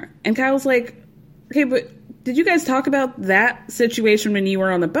dinner. And Kyle's like, okay, but did you guys talk about that situation when you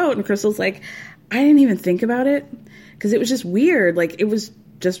were on the boat? And Crystal's like, I didn't even think about it, because it was just weird. Like, it was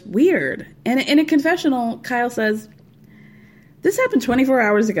just weird. And in a confessional, Kyle says, this happened 24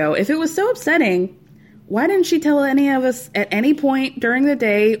 hours ago. If it was so upsetting, why didn't she tell any of us at any point during the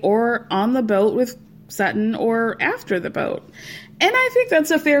day or on the boat with Sutton or after the boat? And I think that's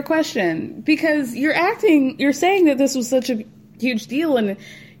a fair question, because you're saying that this was such a huge deal, and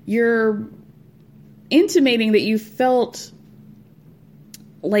you're intimating that you felt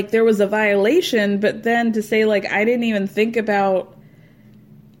like there was a violation, but then to say, like, I didn't even think about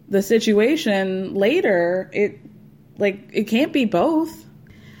the situation later, it can't be both.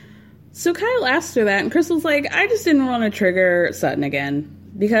 So Kyle asks her that, and Crystal's like, I just didn't want to trigger Sutton again,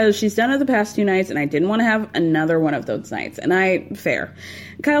 because she's done it the past 2 nights, and I didn't want to have another one of those nights. And fair.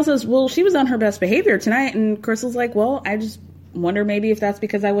 Kyle says, well, she was on her best behavior tonight, and Crystal's like, well, I just wonder maybe if that's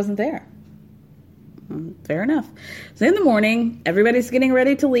because I wasn't there. Fair enough. So in the morning, everybody's getting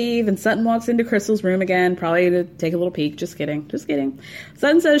ready to leave, and Sutton walks into Crystal's room again, probably to take a little peek. Just kidding.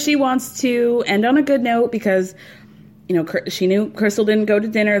 Sutton says she wants to end on a good note because, you know, she knew Crystal didn't go to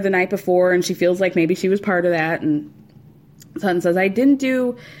dinner the night before, and she feels like maybe she was part of that. And Sutton says, I didn't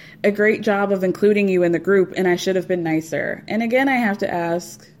do a great job of including you in the group, and I should have been nicer. And again, I have to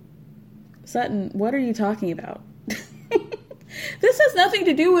ask, Sutton, what are you talking about? This has nothing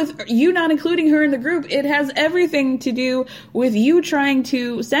to do with you not including her in the group. It has everything to do with you trying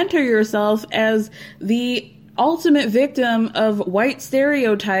to center yourself as the ultimate victim of white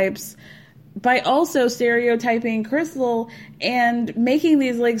stereotypes by also stereotyping Crystal and making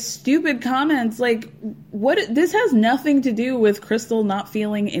these like stupid comments. Like, what? This has nothing to do with Crystal not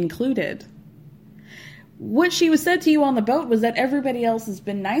feeling included. What she was said to you on the boat was that everybody else has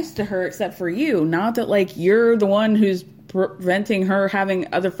been nice to her except for you. Not that like you're the one who's preventing her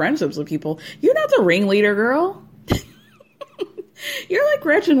having other friendships with people. You're not the ringleader, girl. You're like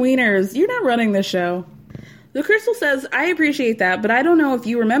Gretchen Wieners. You're not running this show. The Crystal says, I appreciate that, but I don't know if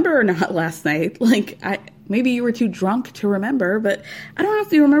you remember or not last night. Like, maybe you were too drunk to remember, but I don't know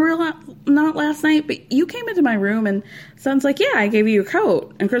if you remember not last night, but you came into my room and Sutton's like, yeah, I gave you a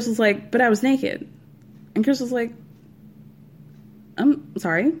coat. And Crystal's like, but I was naked. And Crystal's like, I'm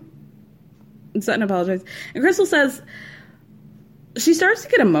sorry. And Sutton apologizes. And Crystal says, she starts to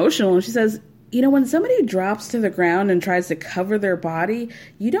get emotional and she says, you know, when somebody drops to the ground and tries to cover their body,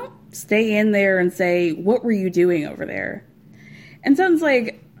 you don't stay in there and say, what were you doing over there? And Sutton's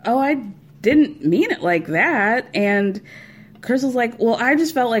like, oh, I didn't mean it like that. And Crystal's like, well, I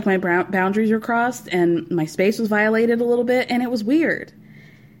just felt like my boundaries were crossed and my space was violated a little bit and it was weird.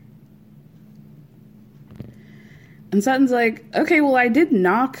 And Sutton's like, okay, well, I did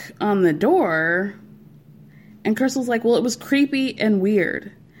knock on the door. And Crystal's like, well, it was creepy and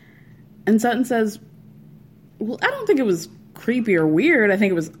weird. And Sutton says, well, I don't think it was creepy or weird. I think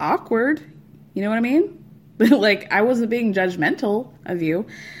it was awkward. You know what I mean? Like, I wasn't being judgmental of you.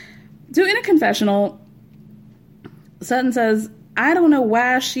 So in a confessional, Sutton says, I don't know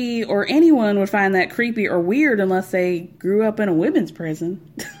why she or anyone would find that creepy or weird unless they grew up in a women's prison.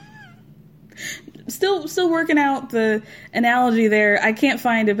 Still working out the analogy there. I can't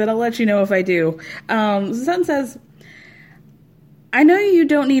find it, but I'll let you know if I do. Sutton says, I know you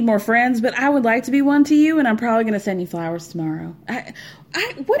don't need more friends, but I would like to be one to you, and I'm probably going to send you flowers tomorrow.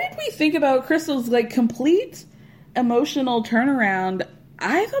 What did we think about Crystal's like complete emotional turnaround?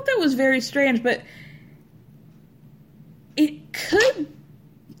 I thought that was very strange, but it could.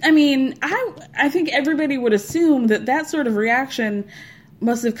 I mean, I think everybody would assume that sort of reaction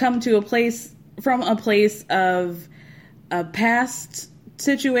must have come to from a place of a past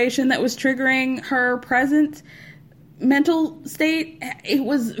situation that was triggering her present mental state. It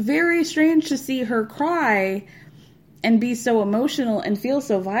was very strange to see her cry and be so emotional and feel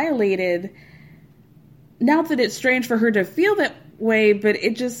so violated. Not that it's strange for her to feel that way, but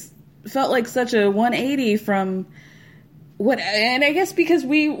it just felt like such a 180 from what, and I guess because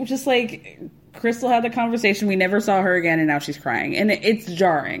we just like, Crystal had the conversation, we never saw her again, and now she's crying. And it's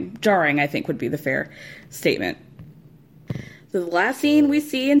jarring. Jarring, I think, would be the fair statement. So the last scene we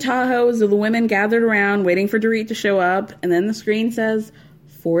see in Tahoe is of the women gathered around waiting for Dorit to show up, and then the screen says,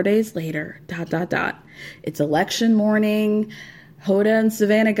 4 days later, ... It's election morning. Hoda and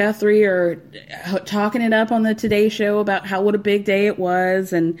Savannah Guthrie are talking it up on the Today Show about what a big day it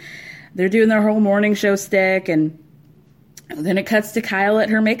was, and they're doing their whole morning show stick, and then it cuts to Kyle at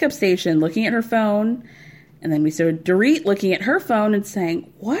her makeup station looking at her phone, and then we saw Dorit looking at her phone and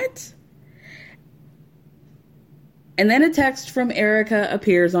saying, what? And then a text from Erica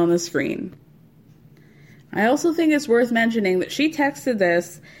appears on the screen. I also think it's worth mentioning that she texted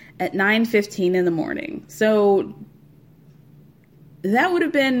this at 9:15 in the morning. So that would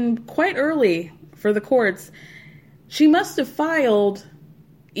have been quite early for the courts. She must have filed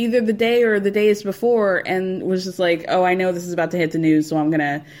either the day or the days before and was just like, oh, I know this is about to hit the news, so I'm going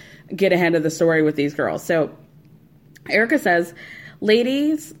to get ahead of the story with these girls. So Erica says,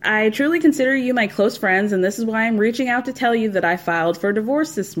 ladies, I truly consider you my close friends, and this is why I'm reaching out to tell you that I filed for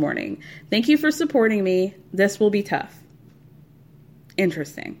divorce this morning. Thank you for supporting me. This will be tough.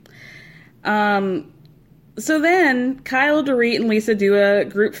 Interesting. So then Kyle, Dorit, and Lisa do a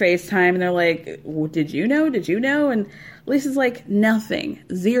group FaceTime, and they're like, well, did you know? Did you know? And Lisa's like, nothing.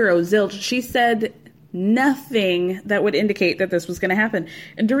 Zero. Zilch. She said nothing that would indicate that this was going to happen.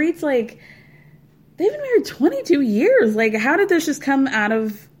 And Dorit's like, they've been married 22 years. Like, how did this just come out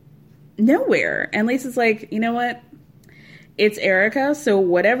of nowhere? And Lisa's like, you know what? it's Erica, so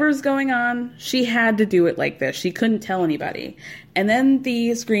whatever's going on, she had to do it like this. She couldn't tell anybody. And then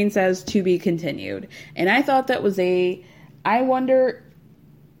the screen says to be continued. And I thought that was I wonder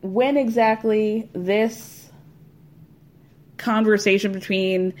when exactly this conversation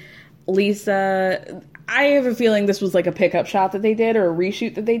between Lisa, I have a feeling this was like a pickup shot that they did or a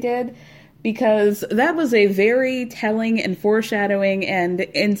reshoot that they did, because that was a very telling and foreshadowing and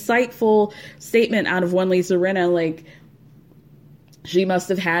insightful statement out of one Lisa Rinna. Like, she must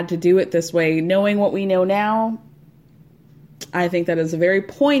have had to do it this way. Knowing what we know now, I think that is a very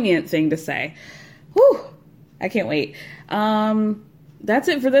poignant thing to say. Whew, I can't wait. That's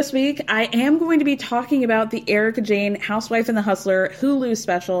it for this week. I am going to be talking about the Erika Jayne Housewife and the Hustler Hulu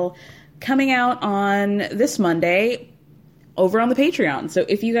special coming out on this Monday over on the Patreon. So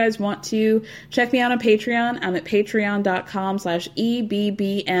if you guys want to check me out on Patreon, I'm at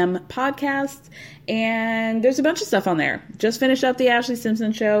patreon.com/EBBM podcast. And there's a bunch of stuff on there. Just finished up the Ashley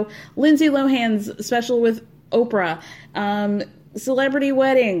Simpson show, Lindsay Lohan's special with Oprah, celebrity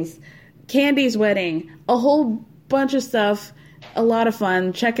weddings, Candy's wedding, a whole bunch of stuff. A lot of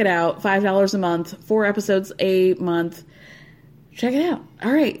fun. Check it out. $5 a month, 4 episodes a month. Check it out.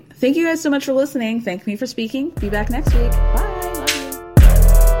 All right. Thank you guys so much for listening. Thank me for speaking. Be back next week. Bye.